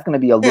 That's gonna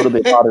be a little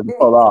bit harder to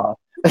pull off.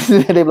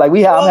 They're like,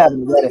 I'm Well,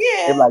 having a wedding.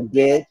 They're yeah, like,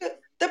 yeah. bitch,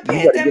 The you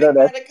better get pandemic on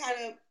might have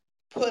kind of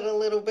put a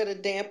little bit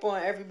of damp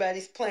on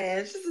everybody's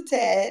plans, just a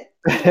tad,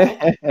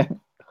 that.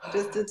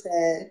 just a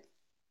tad.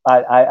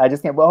 I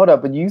just can't. Well, hold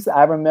up. But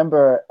I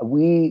remember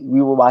we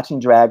were watching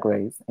Drag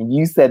Race, and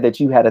you said that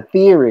you had a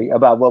theory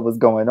about what was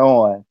going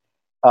on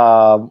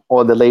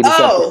the latest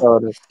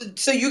Oh, episode.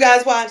 so you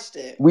guys watched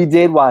it? We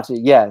did watch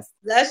it. Yes.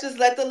 Let's just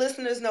let the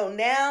listeners know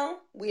now.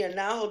 We are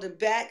not holding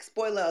back.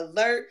 Spoiler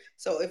alert.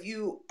 So if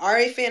you are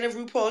a fan of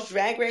RuPaul's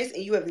Drag Race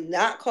and you have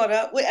not caught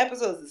up with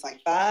episodes, it's like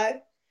five.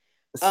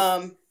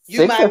 You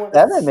Six might or want to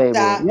seven, maybe.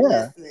 stop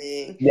Yeah.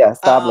 listening. Yeah.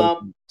 Stop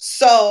listening.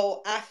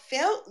 So I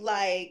felt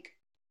like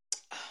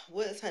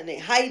what is her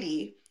name?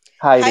 Heidi.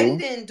 Heidi Heidi.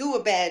 didn't do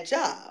a bad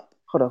job.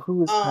 Hold up.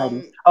 Who is Heidi?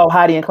 Um, Oh,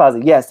 Heidi in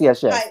closet. Yes.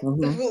 Yes. Yes.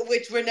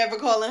 which we're never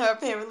calling her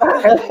apparently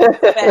because her name is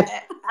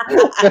bad.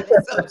 They're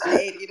so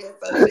shady. They're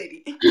so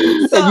shady.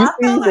 So And you I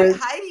see felt like this?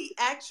 Heidi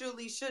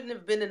actually shouldn't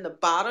have been in the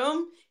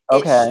bottom. It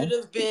Okay. should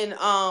have been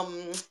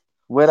who's the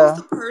Widow.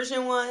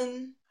 Persian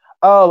one?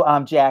 Oh,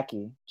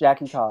 Jackie.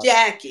 Jackie Cox.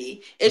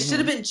 Jackie. It should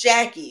have Hmm. been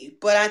Jackie,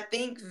 but I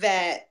think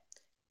that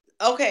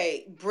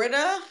okay,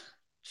 Britta,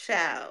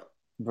 child,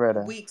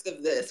 Britta. weeks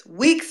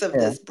of Yeah.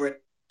 this, Britta,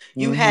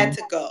 you had Hmm.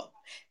 to go.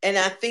 And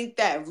I think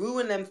that Rue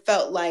and them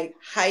felt like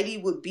Heidi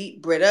would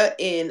beat Britta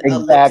in a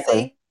lip Exactly.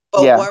 sync,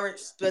 Yeah.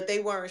 but they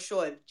weren't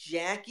sure if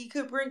Jackie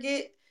could bring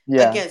it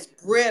Yeah. against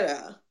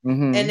Britta.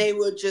 And Hmm. they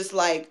were just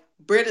like,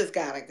 Britta's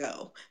gotta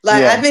go.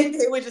 Like I Yeah. think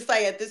they were just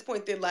like at this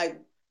point they're like,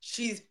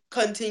 she's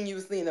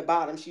continuously in the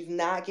bottom. She's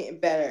not getting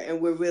better, and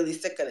we're really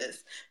sick of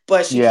this.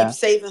 But she Yeah. keeps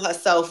saving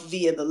herself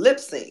via the lip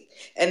sync.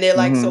 And they're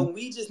like, so Hmm.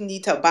 we just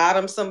need to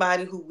bottom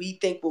somebody who we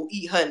think will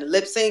eat her in the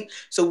lip sync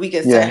so we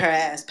can Yeah. send her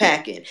ass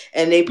packing.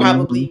 And they Hmm.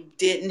 probably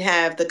didn't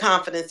have the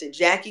confidence that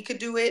Jackie could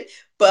do it,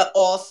 but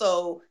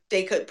also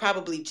they could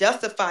probably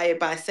justify it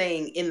by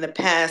saying in the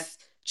past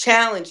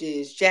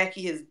challenges,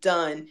 Jackie has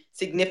done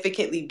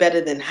significantly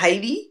better than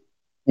Heidi.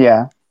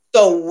 Yeah.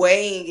 So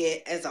weighing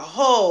it as a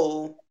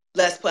whole,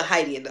 let's put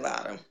Heidi in the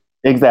bottom.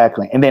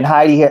 Exactly. And then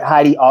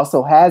Heidi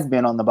also has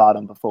been on the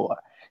bottom before.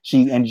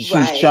 She's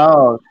Right.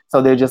 shown.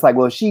 So they're just like,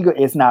 well,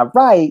 it's not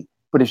right,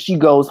 but if she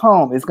goes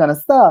home, it's gonna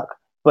suck.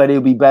 But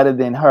it'll be better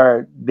than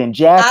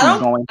Jackie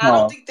going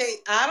home.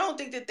 I don't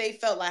think that they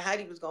felt like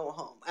Heidi was going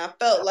home. I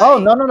felt Oh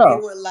no, like no, they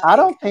no. were I like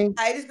don't think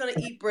Heidi's gonna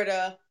eat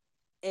Britta,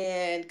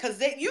 and because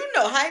they,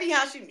 Heidi,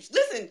 how she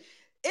listen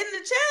in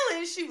the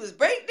challenge, she was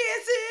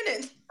breakdancing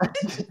and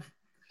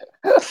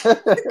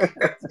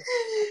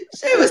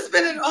she was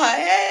spinning on her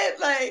head.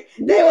 Like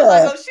they were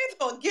like, yeah. "Oh, she's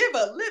gonna give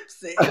a lip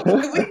sync."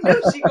 We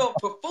knew she gonna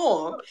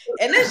perform,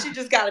 and then she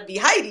just got to be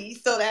Heidi,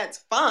 so that's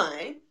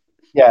fine.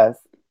 Yes.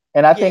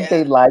 And I think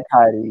they Yeah, like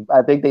Heidi.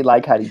 I think they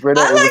like Heidi.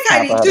 Britta, it was I like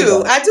time for Heidi her to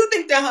too. go. I do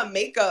think that her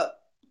makeup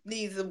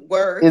needs It's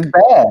work.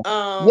 bad.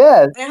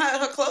 Yes. And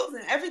her clothes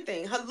and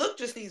everything. Her look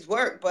just needs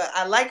work. But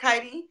I like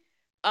Heidi.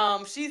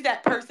 She's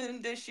that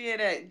person this year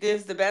that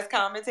gives the best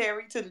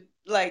commentary to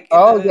like in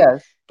Oh the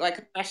yes. like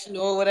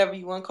confessional or whatever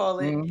you want to call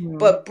it. Hmm.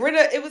 But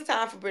Britta, it was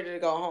time for Britta to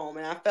go home,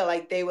 and I felt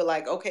like they were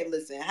like, okay,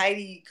 listen,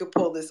 Heidi could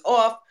pull this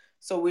off.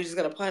 so we're just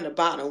gonna put her in the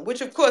bottom.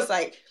 Which of course,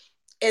 like,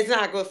 it's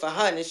not good for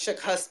her and it shook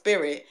her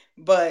spirit.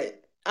 But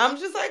I'm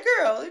just like,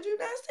 girl, did you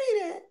not see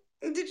that?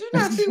 Did you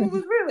not see what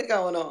was really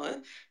going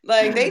on?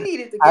 Like, they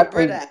needed to I get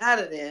think Britta out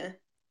of there.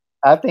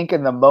 I think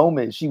in the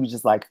moment she was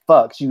just like,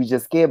 fuck. She was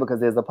just scared because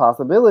there's a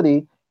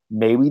possibility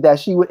maybe that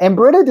she would. And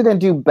Britta didn't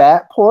do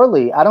bad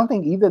poorly. I don't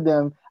think either of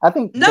them. I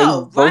think they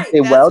No, both right.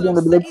 did That's well what during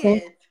I'm the lip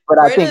sync. saying. But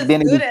I think Britta's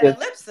then it good was at a just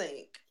lip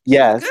sync. She was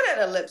yes. good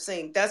at a lip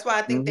sync. That's why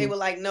I think they Hmm. were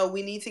like, no,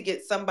 we need to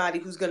get somebody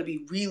who's going to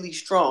be really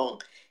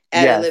strong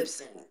at a Yes. lip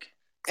sync.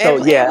 So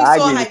And yeah, we I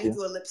saw agree with Heidi you.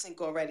 do a lip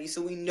sync already,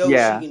 so we know she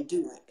Yeah. can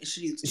do it.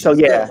 So She's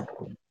yeah,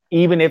 good.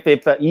 even if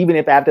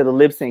after the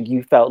lip sync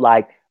you felt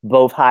like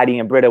both Heidi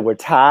and Britta were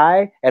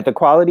tied at the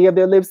quality of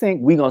their lip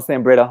sync, we gonna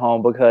send Britta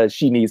home because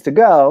she needs to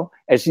go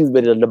and she's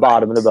been at the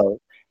bottom of the Right.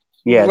 boat.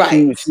 Yeah, Right.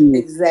 yeah,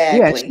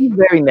 Exactly. she's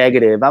very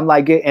negative. I'm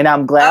like, and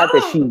I'm glad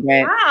that she Oh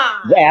went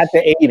gosh. after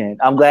Aiden.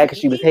 I'm glad Like because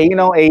she was hating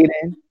on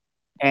Aiden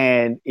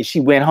and she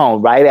went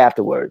home right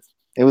afterwards.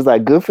 It was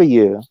like, good for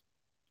you.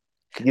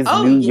 It's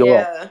oh New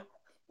York. yeah.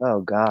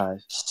 Oh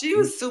gosh. She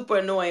was super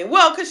annoying.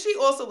 Well, because she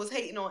also was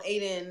hating on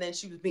Aiden and then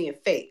she was being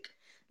fake.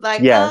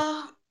 Like, Yes.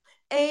 oh,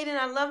 Aiden,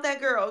 I love that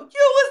girl. You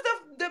was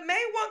the main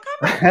one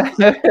coming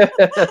from.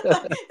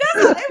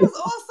 That's how they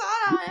was all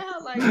side eyeing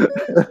her. Like,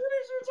 bitch, what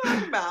is you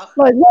talking about?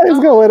 Like, what is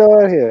Um, going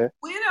on here?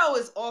 Widow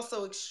is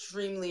also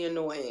extremely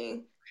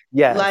annoying.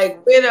 Yes.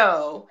 Like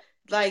Widow,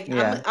 like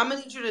Yeah. I'm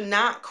gonna need you to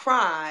not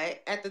cry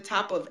at the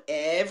top of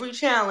every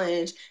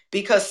challenge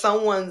because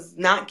someone's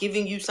not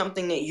giving you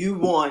something that you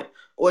want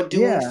or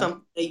doing Yeah.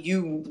 something that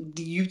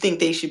you think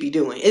they should be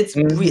doing.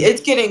 Hmm.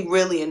 It's getting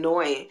really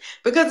annoying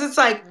because it's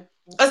like,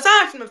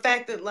 aside from the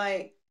fact that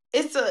like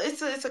it's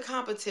a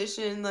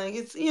competition, like,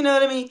 it's, you know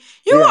what I mean,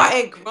 you Yeah. are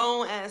a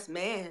grown ass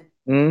man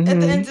at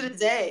the end Hmm. of the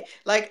day,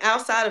 like,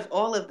 outside of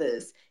all of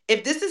this,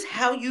 if this is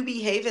how you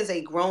behave as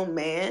a grown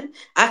man,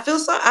 I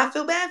feel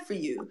bad for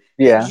you.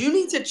 That Yeah. you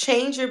need to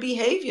change your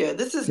behavior.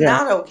 This is Yeah.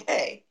 not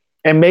okay.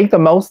 And make the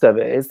most of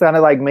it. It's kind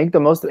of like make the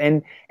most of,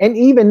 and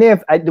even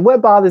if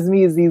what bothers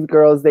me is these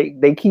girls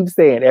they keep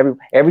saying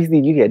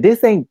everything you hear.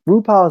 This ain't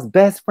RuPaul's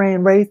best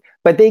friend race,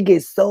 but they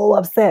get so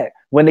upset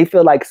when they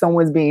feel like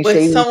someone's being When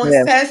shady to someone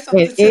them says in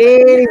something to them,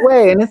 any yes.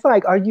 way, and it's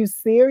like, are you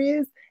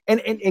serious? And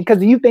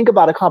because you think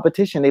about a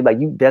competition, they like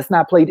you. That's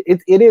not played.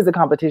 It is a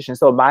competition.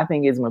 So my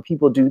thing is when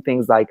people do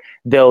things like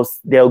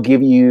they'll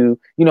give you,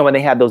 when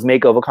they have those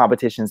makeover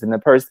competitions and the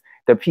person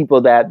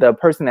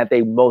that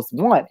they most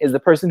want is the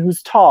person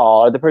who's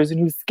tall or the person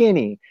who's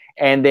skinny,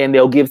 and then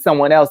they'll give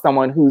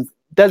someone who's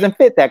doesn't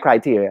fit that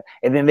criteria,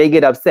 and then they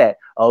get upset.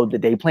 Oh,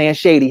 did they playing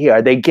shady here?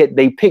 Or they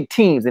pick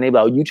teams and they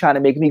like, oh, you trying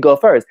to make me go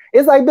first?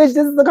 It's like, bitch,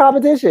 this is a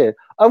competition.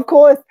 Of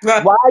course.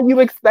 Right. Why are you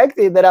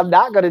expecting that I'm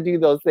not gonna do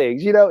those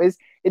things?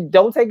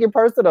 Don't take it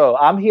personal.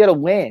 I'm here to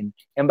win,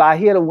 and by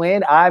here to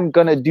win, I'm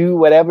gonna do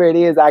whatever it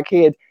is I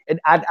can. And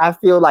I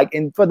feel like,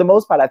 and for the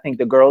most part, I think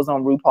the girls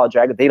on RuPaul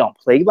Drag Race, they don't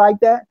play like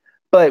that.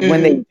 But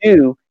when they Hmm.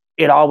 do,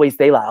 it always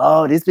they like,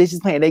 oh, this bitch is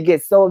playing. They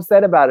get so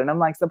upset about it. And I'm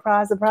like,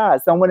 surprise,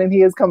 surprise. Someone in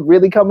here is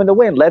really coming to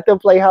win. Let them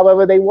play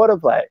however they want to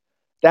play.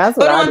 That's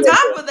what But I on get.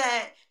 top of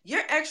that,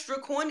 you're extra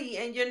corny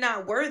and you're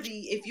not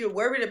worthy if you're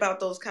worried about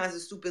those kinds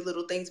of stupid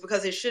little things,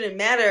 because it shouldn't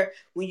matter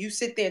when you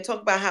sit there and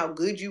talk about how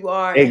good you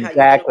are and how you're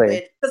gonna Exactly.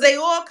 win. Because they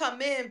all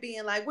come in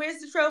being like, "Where's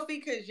the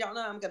trophy?" Because y'all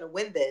know I'm gonna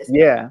win this.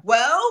 Yeah.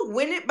 Well,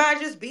 win it by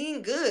just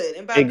being good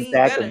and by being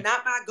better, Exactly.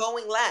 not by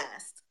going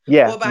last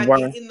Yeah. or by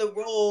One. getting the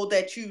role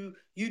that you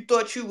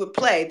thought you would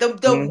play.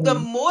 Mm-hmm.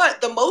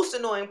 The most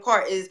annoying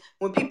part is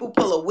when people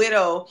pull a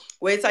Widow,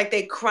 where it's like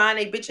they cry and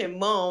they bitch and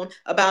moan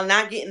about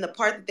not getting the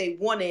part that they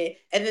wanted,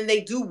 and then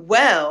they do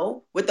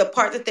well with the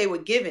part that they were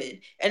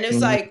given. And it's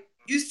Mm-hmm. like,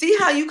 you see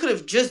how you could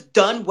have just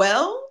done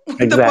well with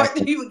the part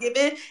that Exactly. you were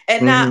given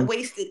and Mm-hmm. not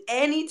wasted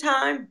any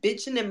time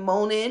bitching and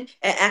moaning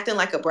and acting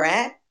like a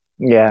brat?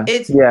 Yeah.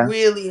 It's Yeah.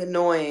 really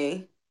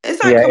annoying.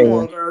 It's like, Yeah. come It is.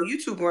 on, girl,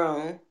 you too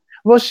grown.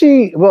 Well,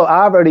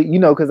 I already,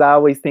 because I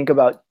always think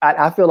about,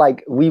 I feel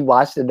like we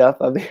watched enough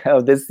of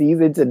this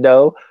season to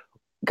know,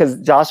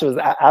 because I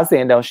was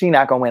saying, no, she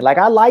not going to win. Like,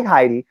 I like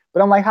Heidi,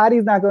 but I'm like,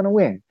 Heidi's not going to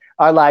win.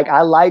 Or like, I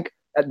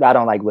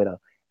don't like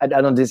Widow. I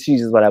don't just, she's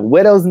just whatever.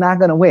 Widow's not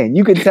going to win.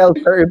 You could tell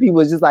certain people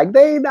is just like,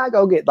 they not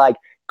going to get like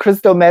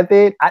Crystal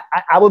Method.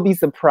 I would be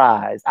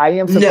surprised. I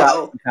am surprised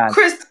No, sometimes.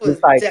 Chris It's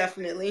was like,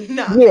 definitely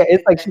not yeah,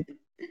 it's making like that.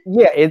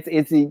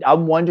 yeah,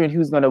 I'm wondering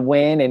who's going to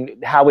win and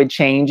how it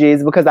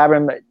changes because I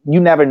remember you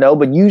never know,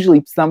 but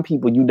usually some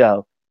people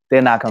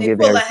they're not going to They get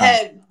there pull every time.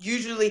 ahead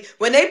usually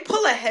when they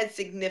pull ahead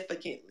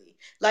significantly.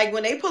 Like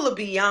when they pull a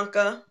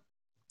Bianca,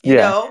 you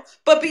Yeah, know.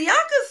 But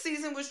Bianca's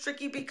season was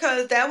tricky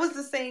because that was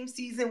the same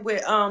season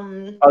with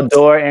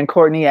Adore and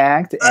Courtney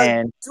Act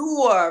and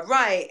Adore,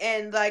 right?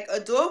 And like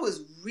Adore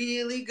was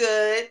really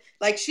good.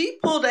 Like she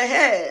pulled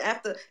ahead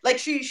after, like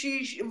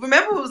she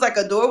remember it was like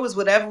Adore was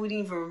whatever, we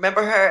didn't even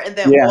remember her, and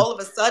then yeah, all of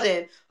a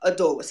sudden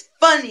Adore was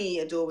funny.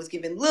 Adore was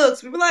giving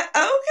looks. We were like,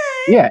 okay.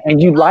 yeah,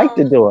 and you liked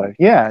Um, Adore,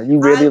 yeah, you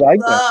really I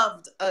liked her,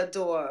 loved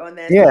Adore on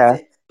that yeah,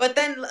 season. But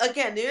then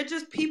again, they're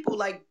just people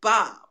like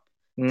Bob.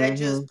 that Mm-hmm.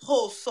 just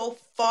pulls so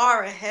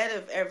far ahead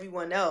of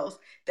everyone else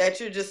that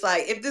you're just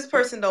like, if this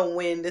person don't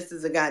win, this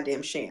is a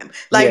goddamn sham.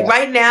 Like Yeah.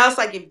 right now, it's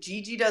like if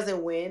Gigi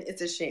doesn't win,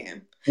 it's a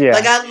sham.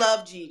 Like Yeah. I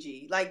love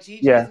Gigi. Like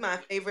Gigi Yeah. is my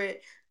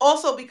favorite.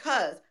 Also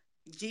because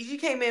Gigi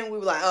came in, we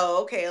were like,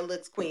 oh, okay, a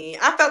looks queen.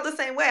 I felt the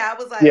same way. I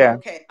was like, oh, Yeah.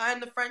 okay. I'm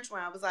the French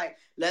one. I was like,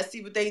 let's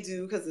see what they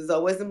do because there's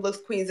always them looks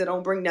queens that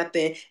don't bring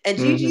nothing. And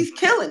Mm-hmm. Gigi's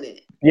killing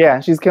it. Yeah.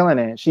 She's killing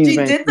it. She's She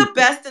been. did the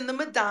best in the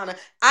Madonna.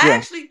 I Yeah.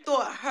 actually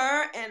thought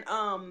her and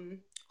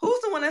who's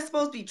the one that's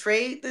supposed to be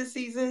Trade this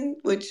season?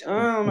 Which I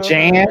don't know if I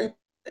Jan. really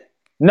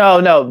No,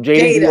 no.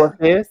 Jaden Dior Jada.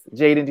 fifth.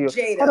 Jaden Dior.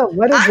 Hold Jada. on.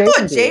 What did I thought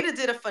Jaden do? Jada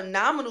did a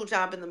phenomenal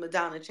job in the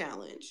Madonna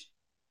challenge.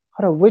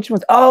 Hold on. Which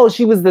ones? Oh,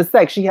 she was the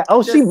sex. She had.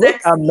 Oh, The she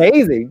looked sexy.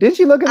 amazing. Didn't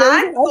she look amazing?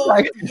 I I was thought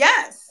like,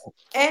 yes.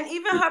 And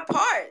even her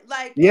part,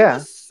 like it yeah.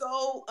 was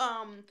so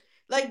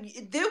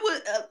like there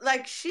was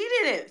like she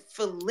didn't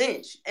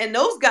flinch and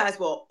those guys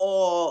were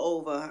all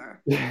over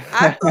her.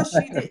 I thought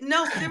she did.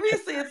 No,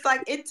 seriously, it's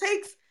like it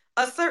takes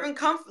a certain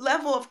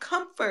level of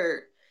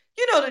comfort,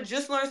 to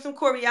just learn some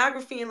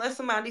choreography and let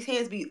somebody's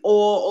hands be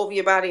all over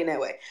your body in that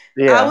way.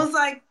 I Yeah. was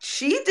like,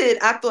 she did,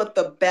 I thought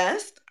the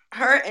best,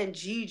 her and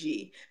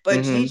Gigi, but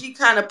Mm-hmm. Gigi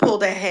kind of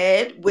pulled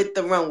ahead with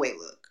the runway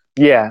look.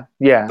 Yeah.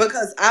 Yeah.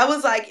 Because I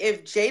was like,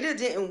 if Jada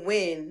didn't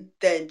win,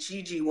 then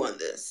Gigi won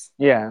this.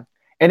 Yeah.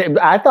 And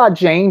I thought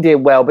Jane did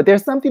well, but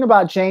there's something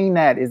about Jane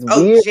that is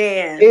Oh, weird.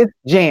 Jan. It's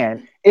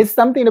Jan. It's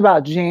something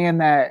about Jan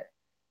that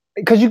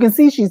because you can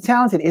see she's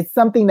talented. It's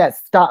something that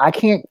stop. I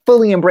can't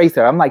fully embrace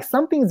her. I'm like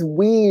something's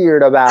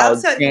weird I'll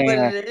about tell you what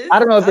Jan. it I is.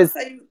 don't know if it's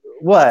I'll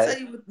what. tell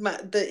you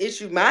what the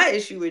issue. My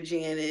issue with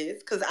Jan is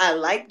because I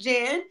like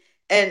Jan,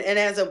 and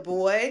as a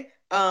boy,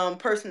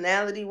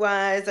 personality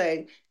wise,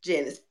 like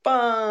Jan is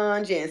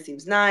fun. Jan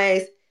seems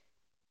nice.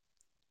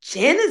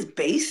 Jan is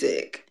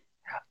basic.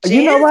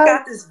 You know Jan's what?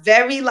 got this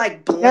very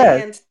like Yes,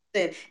 bland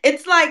thing.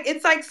 It's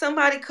like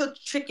somebody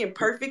cooked chicken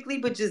perfectly,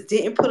 but just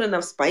didn't put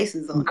enough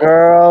spices on it.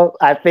 girl.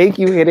 I think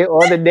you hit it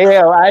on the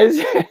nail.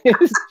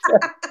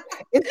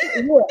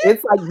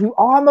 It's like you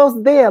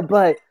almost there,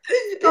 but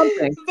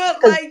something.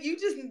 But 'Cause like you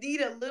just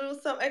need a little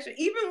something extra.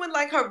 Even when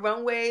like her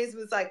runways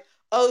was like,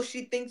 oh,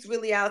 she thinks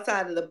really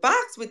outside of the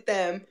box with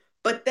them,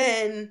 but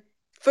then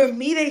for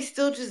me they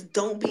still just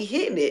don't be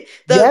hitting it.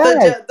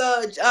 yes,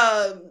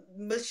 The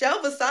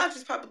Michelle Visage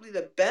is probably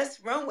the best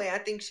runway I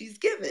think she's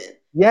given.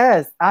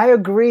 yes, I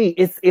agree.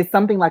 It's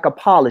something like a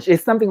polish.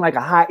 It's something like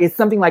a high. It's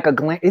something like a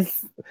glam.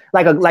 It's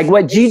like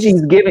what It's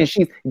Gigi's giving.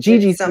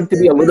 Gigi it's seems to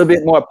be a something little bit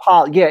missing. more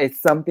polished. Yeah,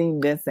 it's something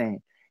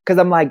missing. Because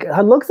I'm like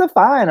her looks are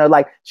fine, or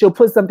like she'll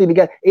put something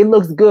together. It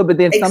looks good, but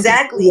then something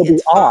Exactly, will be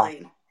it's off.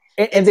 fine.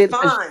 And It's then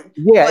fine,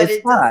 yeah, but it's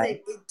it fine.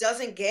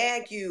 doesn't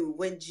gag you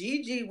when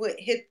Gigi would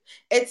hit.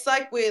 It's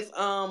like with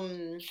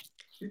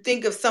you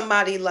think of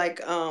somebody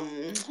like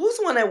who's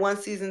the one that won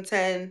season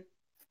 10?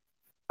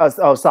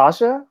 Oh,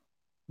 Sasha,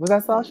 was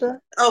that Sasha?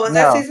 Oh, was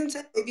that No. season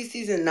 10? Maybe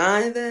season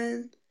 9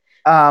 then.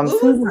 What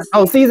was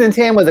the Season season?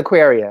 10 was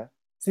Aquaria.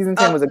 Season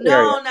 10 was Aquaria.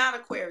 No, not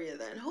Aquaria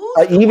then.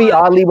 Who's the Evie one?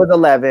 Oddly was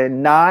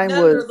 11. Nine No,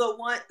 no, was no, the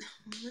one.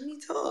 Let me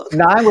talk.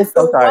 nine was.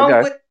 The I'm sorry, one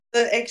go. with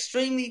the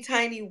extremely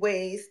tiny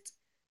waist,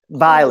 who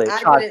Violet I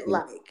didn't Chachki.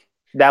 like,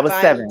 That was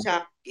Violet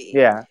 7. Chachki.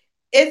 Yeah.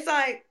 It's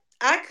like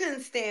I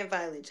couldn't stand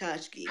Violet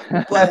Chachki,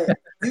 but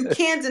you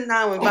can't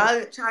deny when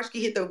Violet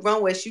Chachki hit the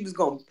runway, she was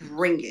gonna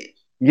bring it.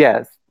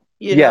 Yes.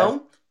 You Yes.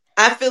 know,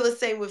 I feel the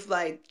same with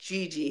like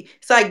Gigi.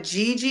 It's like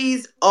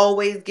Gigi's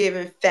always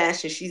giving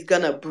fashion. She's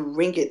gonna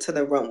bring it to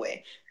the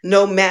runway,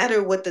 no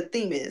matter what the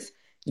theme is.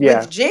 Yeah.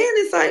 With Jan,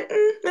 it's like,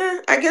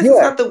 I guess it's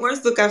Yeah. not the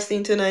worst look I've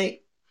seen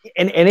tonight.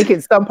 And it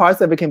can some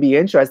parts of it can be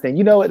interesting.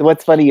 You know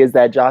what's funny is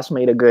that Josh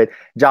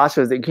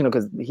was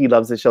because he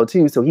loves the show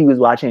too, so he was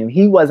watching and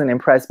he wasn't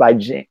impressed by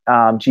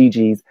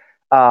Gigi's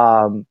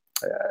um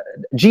uh,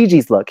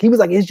 Gigi's look. He was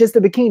like, it's just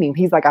a bikini.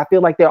 He's like, I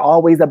feel like they're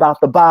always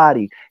about the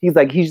body. She's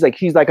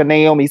like a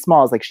Naomi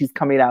Smalls. Like she's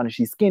coming out and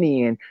she's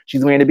skinny and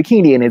she's wearing a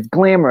bikini and it's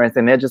glamorous.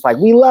 And they're just like,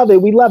 we love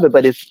it.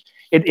 But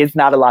it's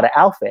not a lot of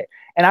outfit.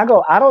 And I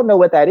go, I don't know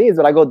what that is,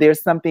 but I go,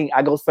 there's something,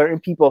 certain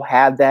people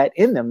have that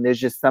in them. There's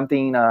just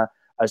something,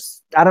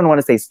 I don't want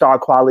to say star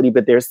quality,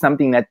 but there's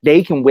something that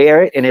they can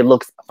wear it and it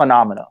looks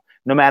phenomenal,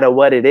 no matter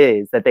what it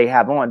is that they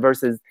have on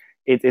versus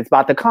it's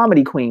about the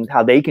comedy queens,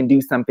 how they can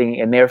do something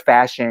in their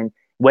fashion,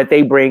 what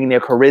they bring, their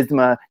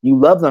charisma. You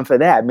love them for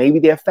that. Maybe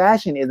their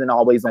fashion isn't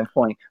always on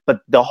point, but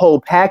the whole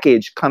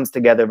package comes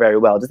together very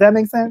well. Does that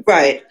make sense?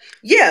 Right.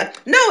 Yeah.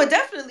 No, it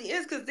definitely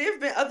is because there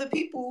have been other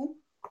people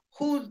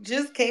who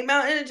just came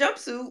out in a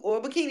jumpsuit or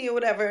a bikini or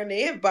whatever and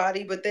they have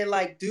body, but they're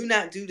like, do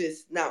not do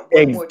this not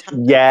one more time or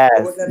we're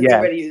Yes, gonna get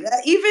yes. ready to do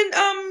that. Even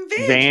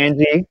Vanjie.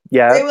 Vanjie, They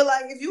yeah, were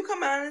like, if you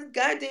come out in this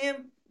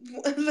goddamn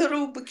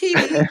little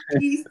bikini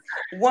piece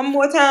one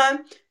more time.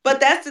 But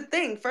that's the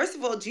thing. First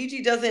of all,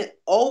 Gigi doesn't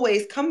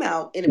always come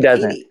out in a she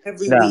doesn't. bikini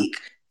every No, week.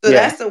 So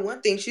yeah, that's the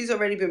one thing. She's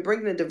already been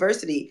bringing the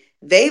diversity.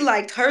 They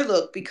liked her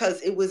look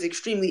because it was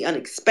extremely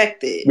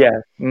unexpected.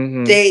 yeah.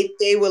 Mm-hmm.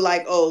 They were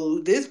like, oh,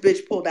 this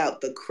bitch pulled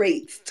out the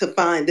crates to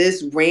find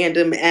this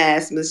random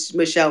ass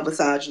Michelle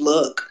Visage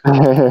look.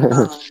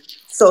 Um,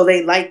 So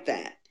they like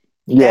that.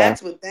 Yeah,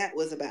 That's what that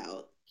was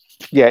about.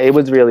 yeah, it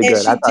was really And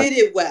good. I she thought did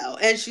it well.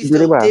 And she she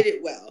did it still well. did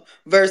it well.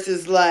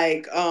 Versus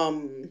like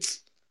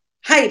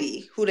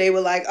Heidi, who they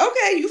were like,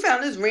 okay, you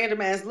found this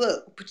random ass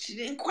look, but you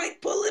didn't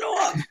quite pull it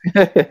off.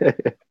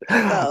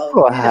 So,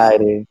 Poor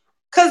Heidi.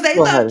 because they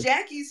Poor loved Heidi.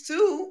 Jackie's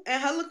too,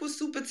 and her look was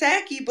super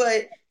tacky,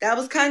 but that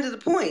was kind of the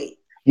point.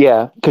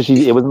 Yeah, because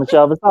it was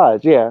Michelle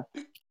Visage. Yeah,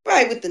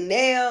 Right, with the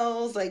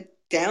nails, like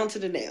down to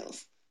the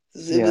nails.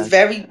 It was yeah,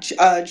 very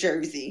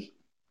Jersey.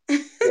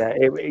 yeah,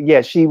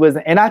 yeah. She was,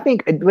 and I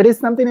think, but it's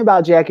something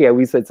about Jackie.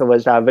 We said so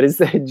much time, but it's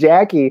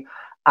Jackie.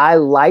 I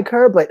like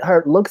her, but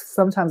her looks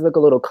sometimes look a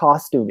little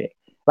costumey.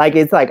 Like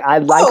it's like I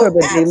like her, Oh,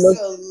 but they look,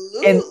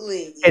 and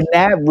absolutely.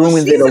 that Well,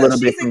 ruins it a little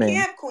bit she's for a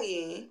me. camp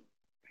queen.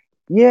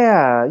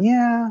 Yeah,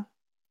 yeah,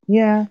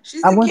 yeah.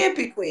 She's I a want.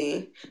 campy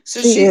queen.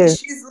 So She is.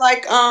 she's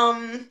like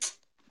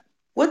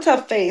what's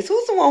her face?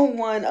 Who's the one who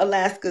won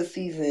Alaska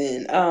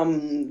season?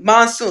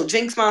 Monsoon,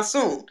 Jinx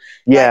Monsoon.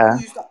 Like who Yeah.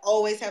 used to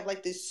always have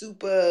like this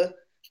super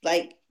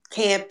like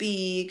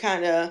campy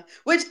kind of,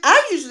 which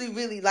I usually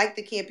really like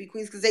the campy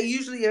queens because they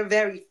usually are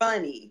very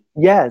funny.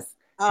 Yes.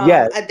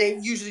 Yes. They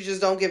usually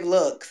just don't give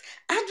looks.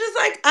 I'm just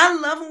like, I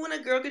love it when a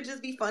girl could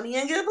just be funny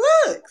and give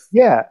looks.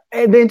 Yeah.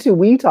 And then too,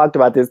 we talked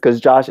about this because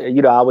Josh, I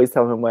always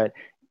tell him what,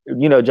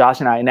 Josh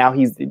and I, now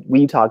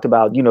we talked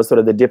about, sort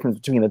of the difference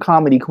between the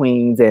comedy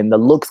queens and the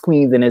looks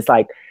queens. And it's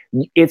like,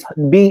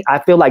 I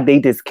feel like they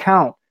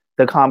discount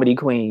the comedy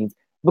queens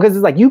because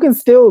it's like, you can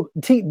still,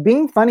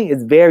 being funny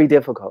is very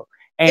difficult.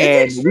 It's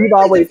And we've extremely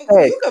always difficult.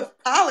 said, You could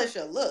polish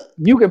a look.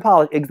 you can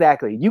polish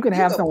exactly. You can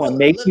You have could someone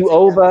pull a make look you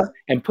over together.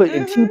 and put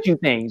and Hmm. teach you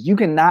things. You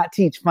cannot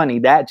teach funny.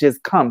 That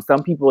just comes.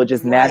 Some people are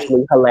just Right.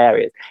 naturally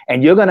hilarious.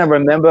 And you're gonna Right.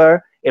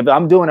 remember if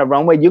I'm doing a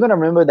runway, you're gonna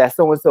remember that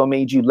so and so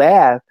made you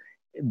laugh,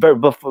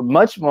 but for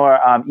much more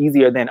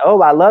easier than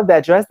I love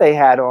that dress they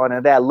had on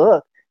and that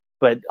look.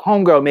 But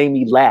homegirl made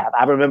me laugh.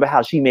 I remember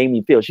how she made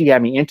me feel. She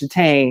had me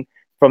entertained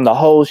from the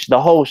whole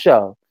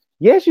show.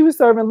 Yeah, she was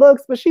serving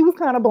looks, but she was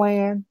kind of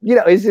bland.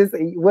 It's just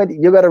what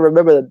you're gonna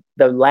remember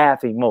the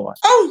laughing more.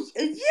 Oh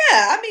yeah,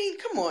 I mean,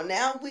 come on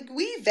now.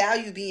 We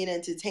value being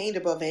entertained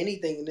above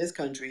anything in this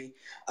country.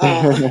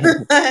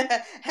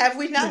 Have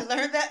we not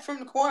learned that from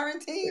the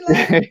quarantine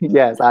life,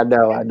 Yes, I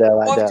know, I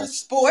know, I or know.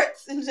 just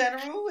sports in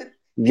general, with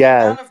the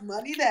Yes. amount of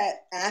money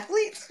that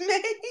athletes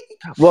make?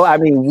 Well, I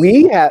mean,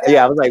 we We have,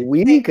 yeah, I value was like,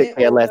 we could entertainment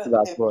care less over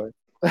about everything. sports.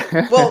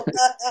 Well,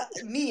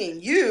 me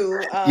and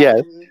you,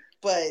 Yes.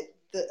 but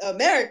the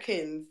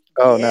Americans,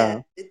 Oh, yeah,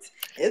 no.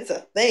 it's a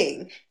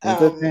thing.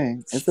 It's a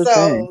thing. It's a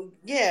thing. So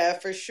yeah,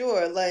 for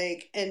sure.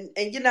 Like, and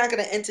you're not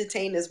gonna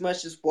entertain as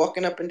much as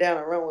walking up and down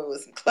a runway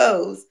with some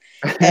clothes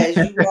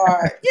as you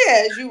are.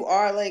 Yeah, as you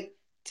are like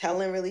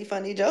telling really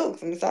funny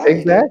jokes. I'm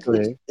sorry, it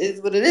Exactly.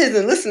 is what it is.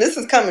 And listen, this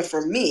is coming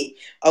from me.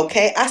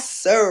 Okay, I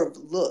serve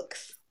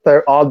looks.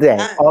 So all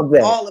day, I'm all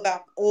day. all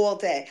about all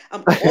day.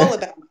 I'm all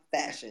about my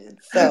fashion.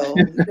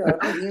 So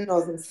you know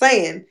what I'm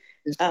saying.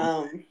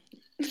 Um,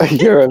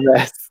 You're a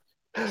mess.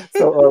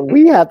 So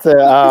we have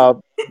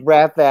to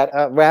wrap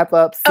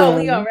up oh,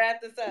 we gonna soon.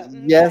 wrap this up.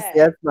 Yes, Okay.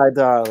 yes, my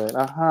darling.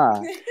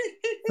 Uh-huh.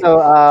 So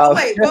Oh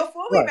wait,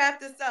 before we what? wrap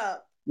this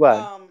up,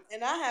 What?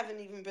 and I haven't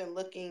even been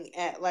looking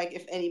at like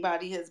if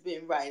anybody has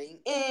been writing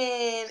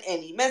in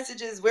any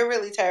messages. We're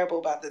really terrible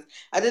about this.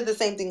 I did the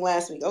same thing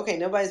last week. Okay,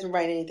 nobody's been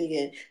writing anything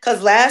in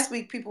because last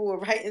week people were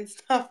writing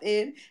stuff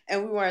in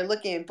and we weren't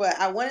looking. But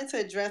I wanted to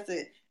address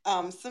it.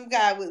 Some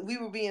guy we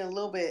were being a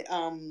little bit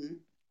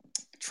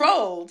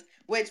trolled.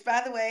 Which,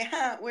 by the way,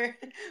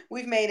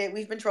 we've made it.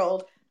 We've been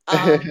trolled.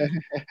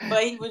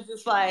 But he was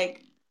just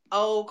like,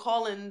 "Oh,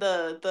 calling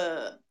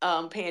the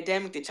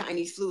pandemic the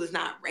Chinese flu is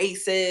not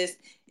racist.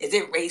 Is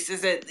it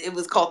racist? It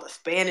was called the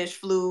Spanish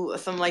flu or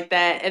something like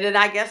that." And then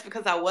I guess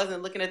because I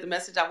wasn't looking at the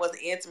message, I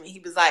wasn't answering. He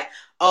was like,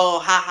 "Oh,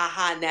 ha ha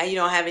ha! Now you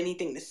don't have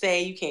anything to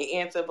say. You can't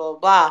answer. Blah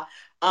blah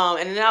blah."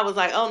 And then I was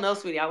like, "Oh no,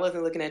 sweetie, I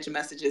wasn't looking at your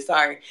messages.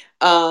 Sorry."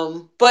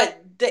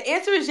 But the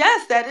answer is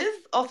yes. That is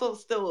also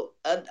still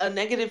a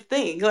negative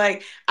thing.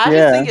 Like I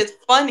just Yeah, think it's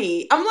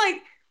funny. I'm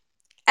like,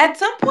 at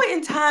some point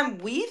in time,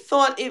 we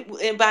thought it,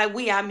 and by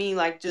we, I mean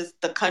like just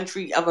the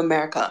country of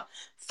America,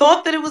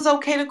 thought that it was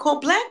okay to call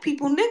black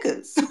people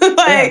niggas.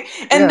 yeah, Like,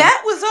 and yeah,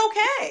 that was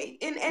okay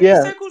in any yeah.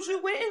 circles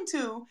you went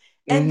into.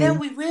 And then Mm-hmm.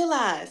 we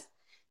realized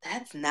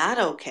that's not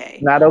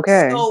okay. Not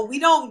okay. So we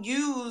don't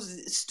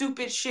use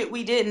stupid shit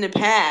we did in the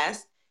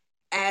past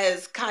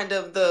as kind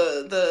of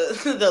the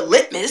the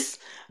litmus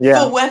Yeah,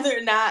 for whether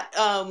or not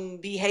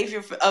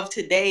behavior of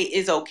today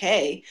is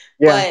okay.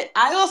 yeah. But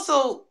I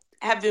also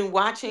have been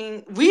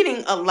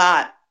reading a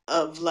lot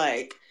of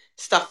like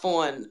stuff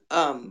on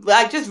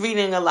like just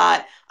reading a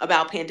lot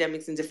about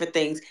pandemics and different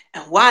things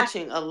and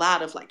watching a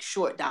lot of like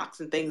short docs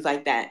and things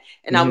like that.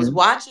 And I was Mm-hmm.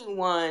 watching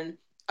one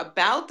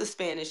about the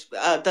Spanish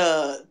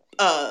the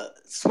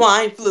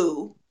swine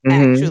flu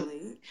Mm-hmm.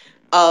 actually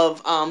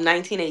of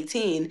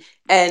 1918.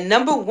 And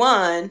number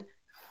one,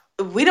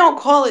 we don't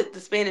call it the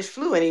Spanish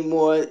flu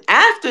anymore.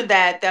 After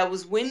that, that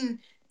was when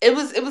it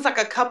was like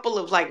a couple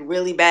of like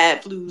really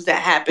bad flus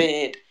that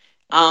happened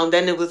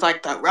Then it was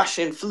like the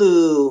Russian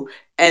flu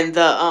and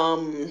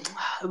the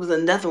it was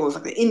another one, it was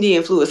like the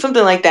Indian flu or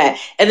something like that.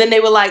 And then they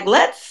were like,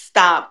 let's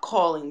stop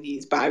calling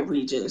these by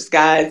regions,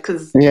 guys,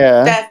 because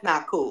Yeah. that's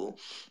not cool.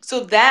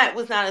 So that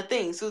was not a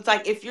thing. So it's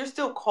like if you're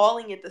still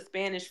calling it the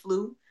Spanish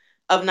flu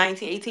of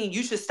 1918,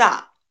 you should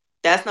stop.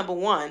 That's number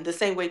one. The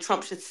same way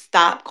Trump should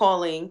stop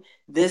calling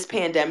this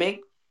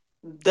pandemic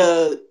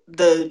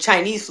the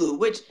Chinese flu,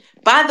 which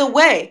by the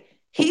way,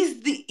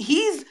 he's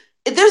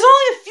there's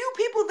only a few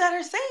people that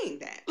are saying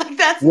that. Like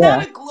that's Yeah.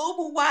 not a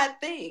global wide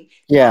thing. It's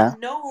Yeah. not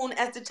known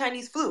as the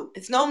Chinese flu.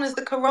 It's known as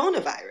the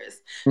coronavirus.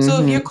 So if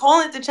Mm-hmm. you're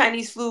calling it the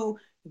Chinese flu,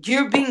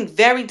 you're being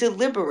very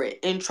deliberate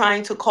in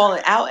trying to call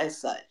it out as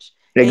such.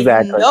 And you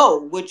Exactly.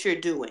 know what you're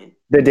doing.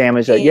 The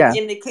damage. And Yeah.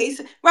 in the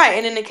case right,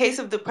 and in the case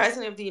of the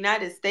president of the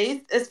United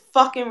States, it's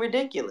fucking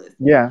ridiculous.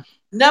 Yeah.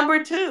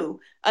 Number two,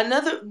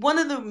 another one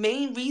of the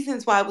main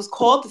reasons why it was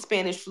called the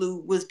Spanish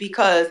flu was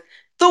because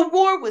the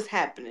war was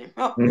happening.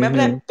 Oh, remember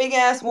Mm-hmm. that big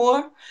ass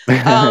war?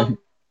 Um,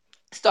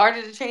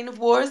 Started a chain of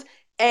wars,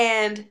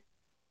 and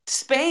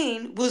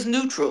Spain was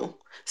neutral.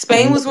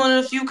 Spain was one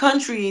of the few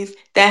countries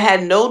that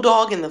had no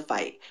dog in the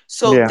fight.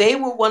 So Yeah. they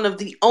were one of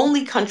the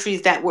only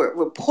countries that were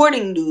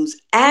reporting news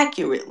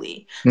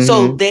accurately.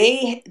 So Mm-hmm.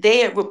 they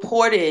had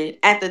reported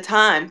at the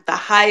time the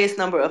highest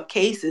number of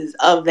cases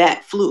of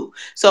that flu.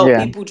 So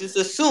Yeah. people just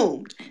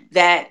assumed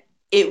that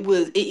it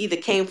either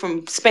came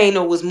from Spain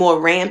or was more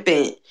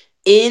rampant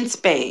in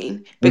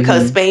Spain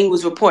because Mm-hmm. Spain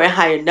was reporting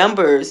higher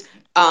numbers.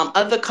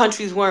 Other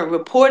countries weren't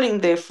reporting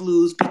their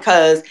flus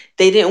because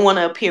they didn't want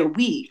to appear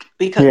weak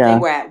because they Yeah.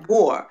 were at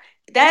war.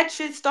 That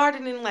shit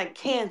started in like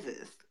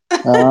Kansas.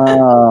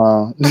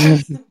 Oh.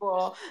 First of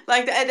all,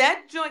 like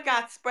that joint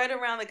got spread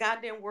around the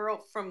goddamn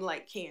world from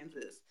like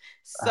Kansas.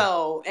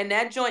 So, and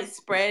that joint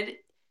spread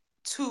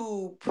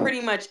to pretty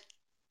much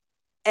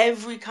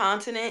every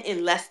continent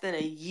in less than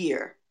a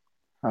year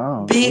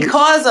Oh.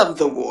 because of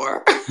the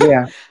war.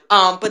 Yeah.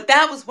 But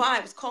that was why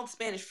it was called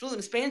Spanish flu, and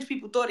the Spanish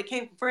people thought it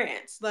came from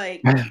France.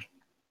 Like,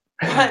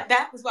 but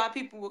that was why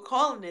people were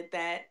calling it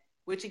that,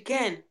 which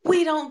again,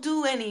 we don't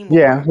do Yeah.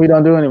 anymore. We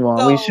don't do anymore.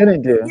 We So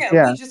shouldn't do. yeah,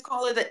 Yeah. we just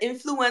call it the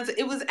influenza.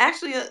 It was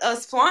actually a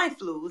swine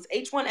flu. It was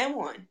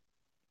H1N1.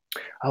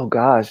 Oh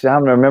gosh,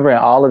 I'm remembering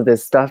all of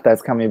this stuff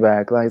that's coming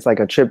back. Like it's like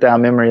a trip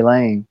down memory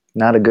lane.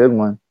 Not a good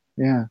one.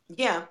 Yeah.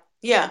 Yeah,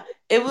 yeah.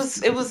 It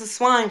was a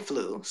swine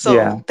flu. Yeah.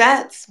 So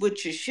that's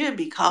what you should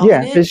be calling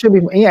Yeah. It it. should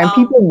be. Yeah. And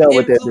people know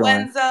what they're doing.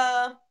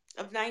 Influenza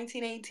of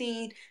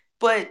 1918.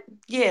 But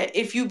yeah,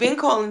 if you've been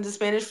calling the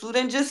Spanish flu,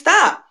 then just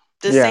stop.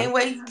 The Yeah. same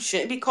way you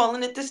shouldn't be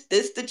calling it this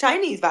the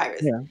Chinese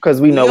virus. Yeah. Because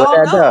we We know what all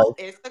that know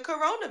does. it's the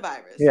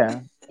coronavirus. Yeah.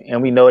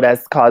 And we know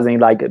that's causing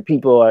like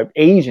people are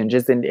Asian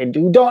just in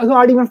who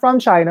aren't even from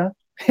China.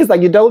 It's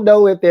like you don't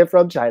know if they're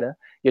from China.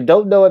 You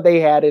don't know if they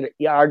had it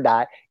or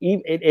not.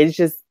 It's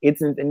just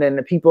and then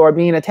the people are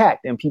being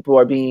attacked and people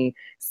are being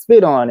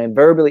spit on and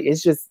verbally.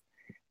 It's just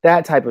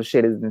that type of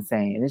shit is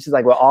insane. And it's just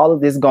like with all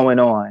of this going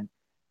on,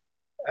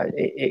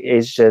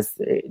 it's just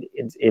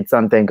it's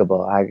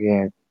unthinkable. I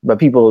can't. But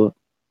people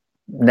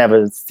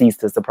never cease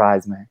to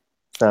surprise me.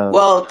 So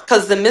Well,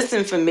 because the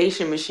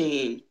misinformation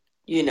machine,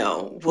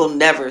 will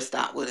never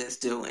stop what it's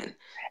doing.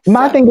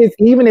 my So thing is,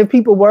 even if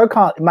people were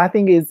calling, my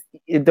thing is,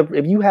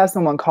 if you have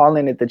someone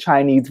calling it the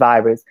Chinese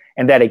virus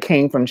and that it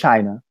came from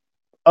China,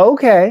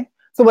 okay.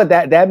 So what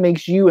that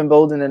makes you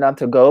emboldened enough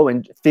to go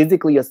and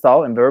physically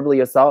assault and verbally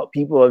assault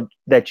people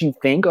that you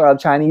think are of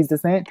Chinese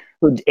descent,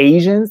 who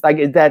Asians, like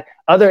is that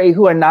other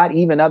who are not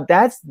even up?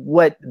 That's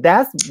where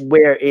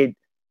it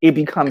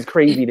becomes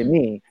crazy to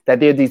me that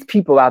there are these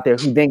people out there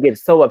who then get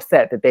so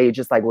upset that they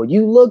just like, well,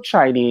 you look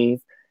Chinese.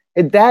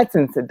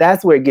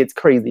 That's where it gets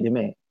crazy to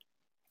me.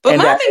 but And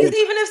my that thing is,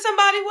 even if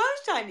somebody was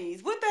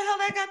Chinese, what the hell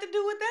that got to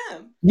do with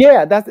them?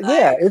 yeah.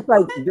 Like, It's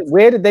like what?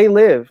 where did they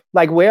live?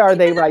 Like where are Even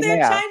they if right they're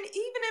now? Chinese,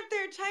 even if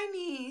they're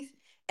Chinese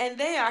and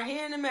they are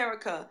here in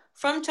America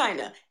from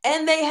China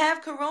and they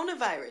have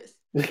coronavirus,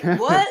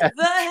 what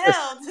the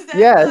hell does that still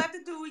Yes, have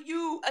to do with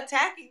you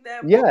attacking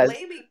them or yes,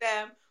 blaming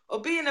them or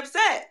being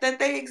upset that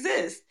they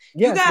exist?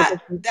 You yes.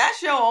 got Because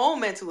that's your own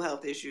mental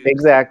health issues.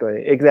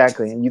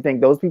 exactly. And you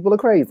think those people are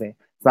crazy.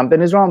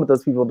 Something is wrong with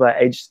those people,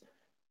 but it's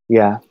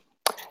yeah.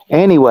 But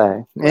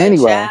Anyway.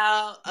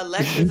 child,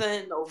 elections are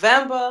in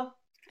November,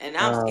 and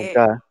I'm Oh scared.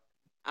 God.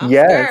 I'm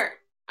Yes. scared.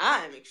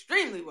 I am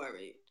extremely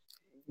worried.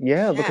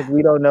 Yeah, because Child,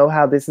 we don't know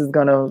how this is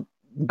gonna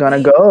we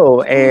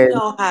go. do And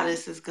know how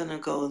this is gonna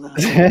go though.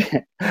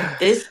 and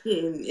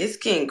It's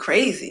getting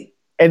crazy.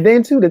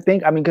 then too to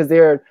think, I mean, because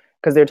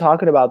they're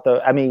talking about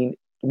I mean,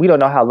 we don't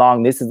know how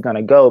long this is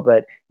gonna go,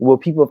 but will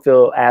people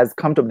feel as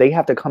comfortable? They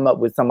have to come up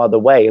with some other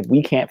way. If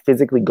we can't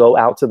physically go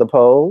out to the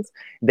polls,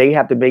 they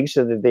have to make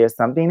sure that there's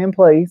something in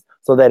place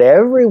so that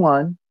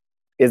everyone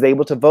is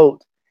able to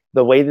vote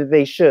the way that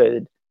they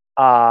should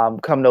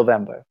come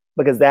November.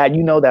 Because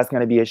that's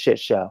going to be a shit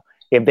show.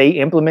 If they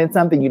implement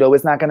something,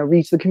 it's not going to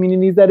reach the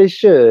communities that it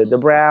should. The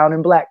brown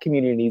and black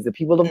communities, the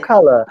people of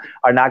color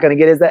are not going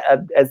to get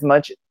as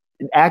much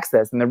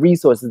access and the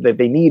resources that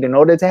they need in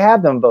order to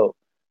have them vote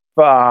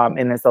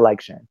in this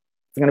election.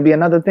 It's gonna be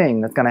another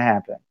thing that's gonna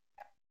happen.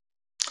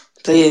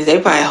 They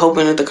probably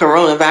hoping that the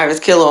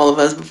coronavirus kill all of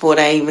us before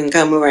they even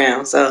come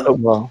around. Oh, So,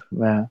 well,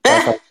 yeah,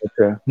 that's also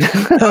true.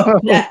 so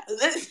yeah,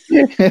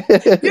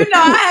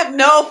 I have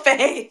no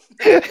faith,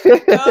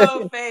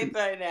 no faith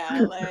right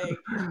now. Like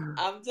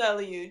I'm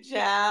telling you,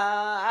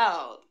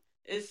 child,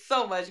 it's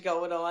so much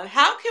going on.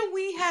 How can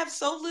we have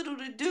so little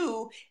to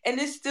do and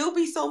there still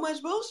be so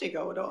much bullshit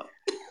going on?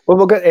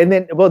 And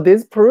then,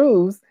 this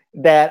proves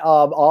that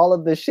all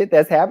of the shit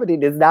that's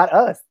happening is not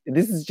us.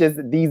 This is just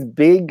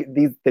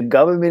the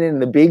government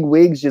and the big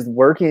wigs just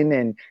working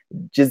and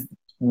just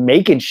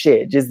making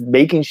shit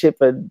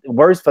for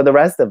worse for the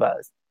rest of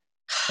us.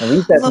 At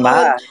least that's Look,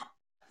 my.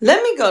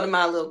 let me go to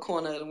my little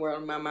corner of the world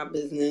and mind my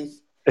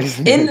business.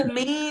 In the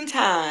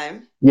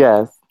meantime,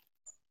 Yes.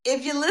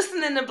 if you're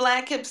listening to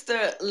Black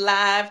Hipster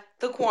Live,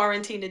 the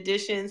quarantine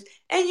editions,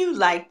 and you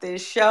like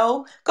this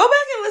show, go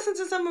back and listen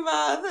to some of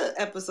our other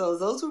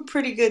episodes. Those were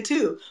pretty good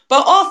too.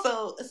 But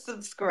also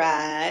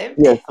subscribe.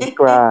 Yes.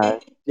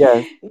 Subscribe.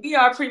 Yes. We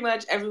are pretty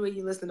much everywhere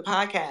you listen to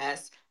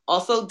podcasts.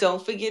 Also,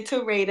 don't forget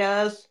to rate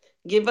us.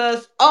 Give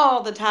us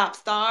all the top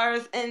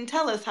stars and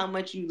tell us how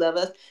much you love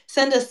us.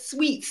 Send us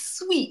sweet,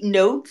 sweet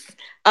notes.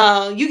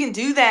 You can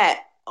do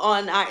that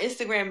on our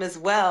Instagram as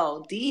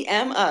well.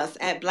 DM us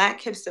at Black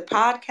Hipster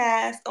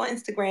Podcast on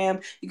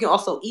Instagram. You can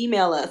also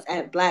email us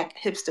at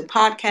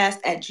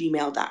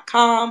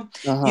blackhipsterpodcast@gmail.com.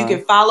 You Uh-huh.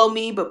 can follow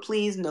me, but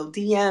please no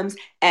DMs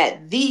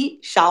at the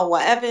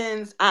Shawa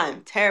Evans.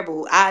 I'm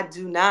terrible. I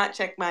do not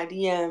check my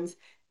DMs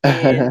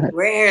and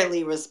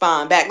rarely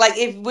respond back. Like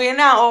if we're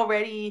not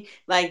already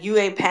like you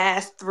ain't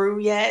passed through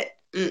yet.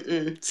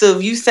 So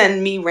if you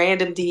send me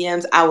random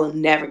DMs, I will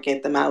never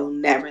get them. I will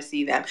never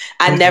see them.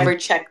 I never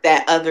check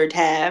that other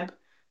tab.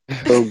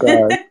 Oh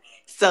God.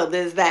 So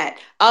there's that.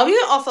 You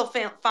can also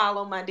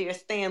follow my dear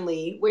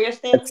Stanley. Where's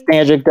That's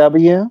Stanley? Standard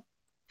W.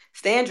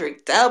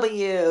 Standrick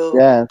W.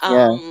 Yes.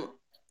 Yes.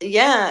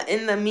 Yeah.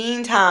 In the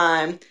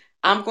meantime,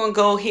 I'm gonna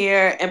go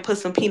here and put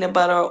some peanut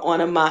butter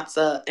on a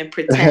matzah and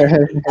pretend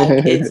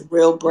like it's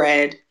real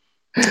bread.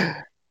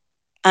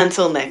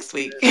 Until next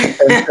week.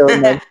 Until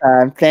next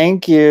time.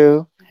 Thank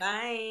you.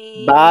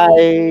 Bye.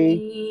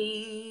 Bye.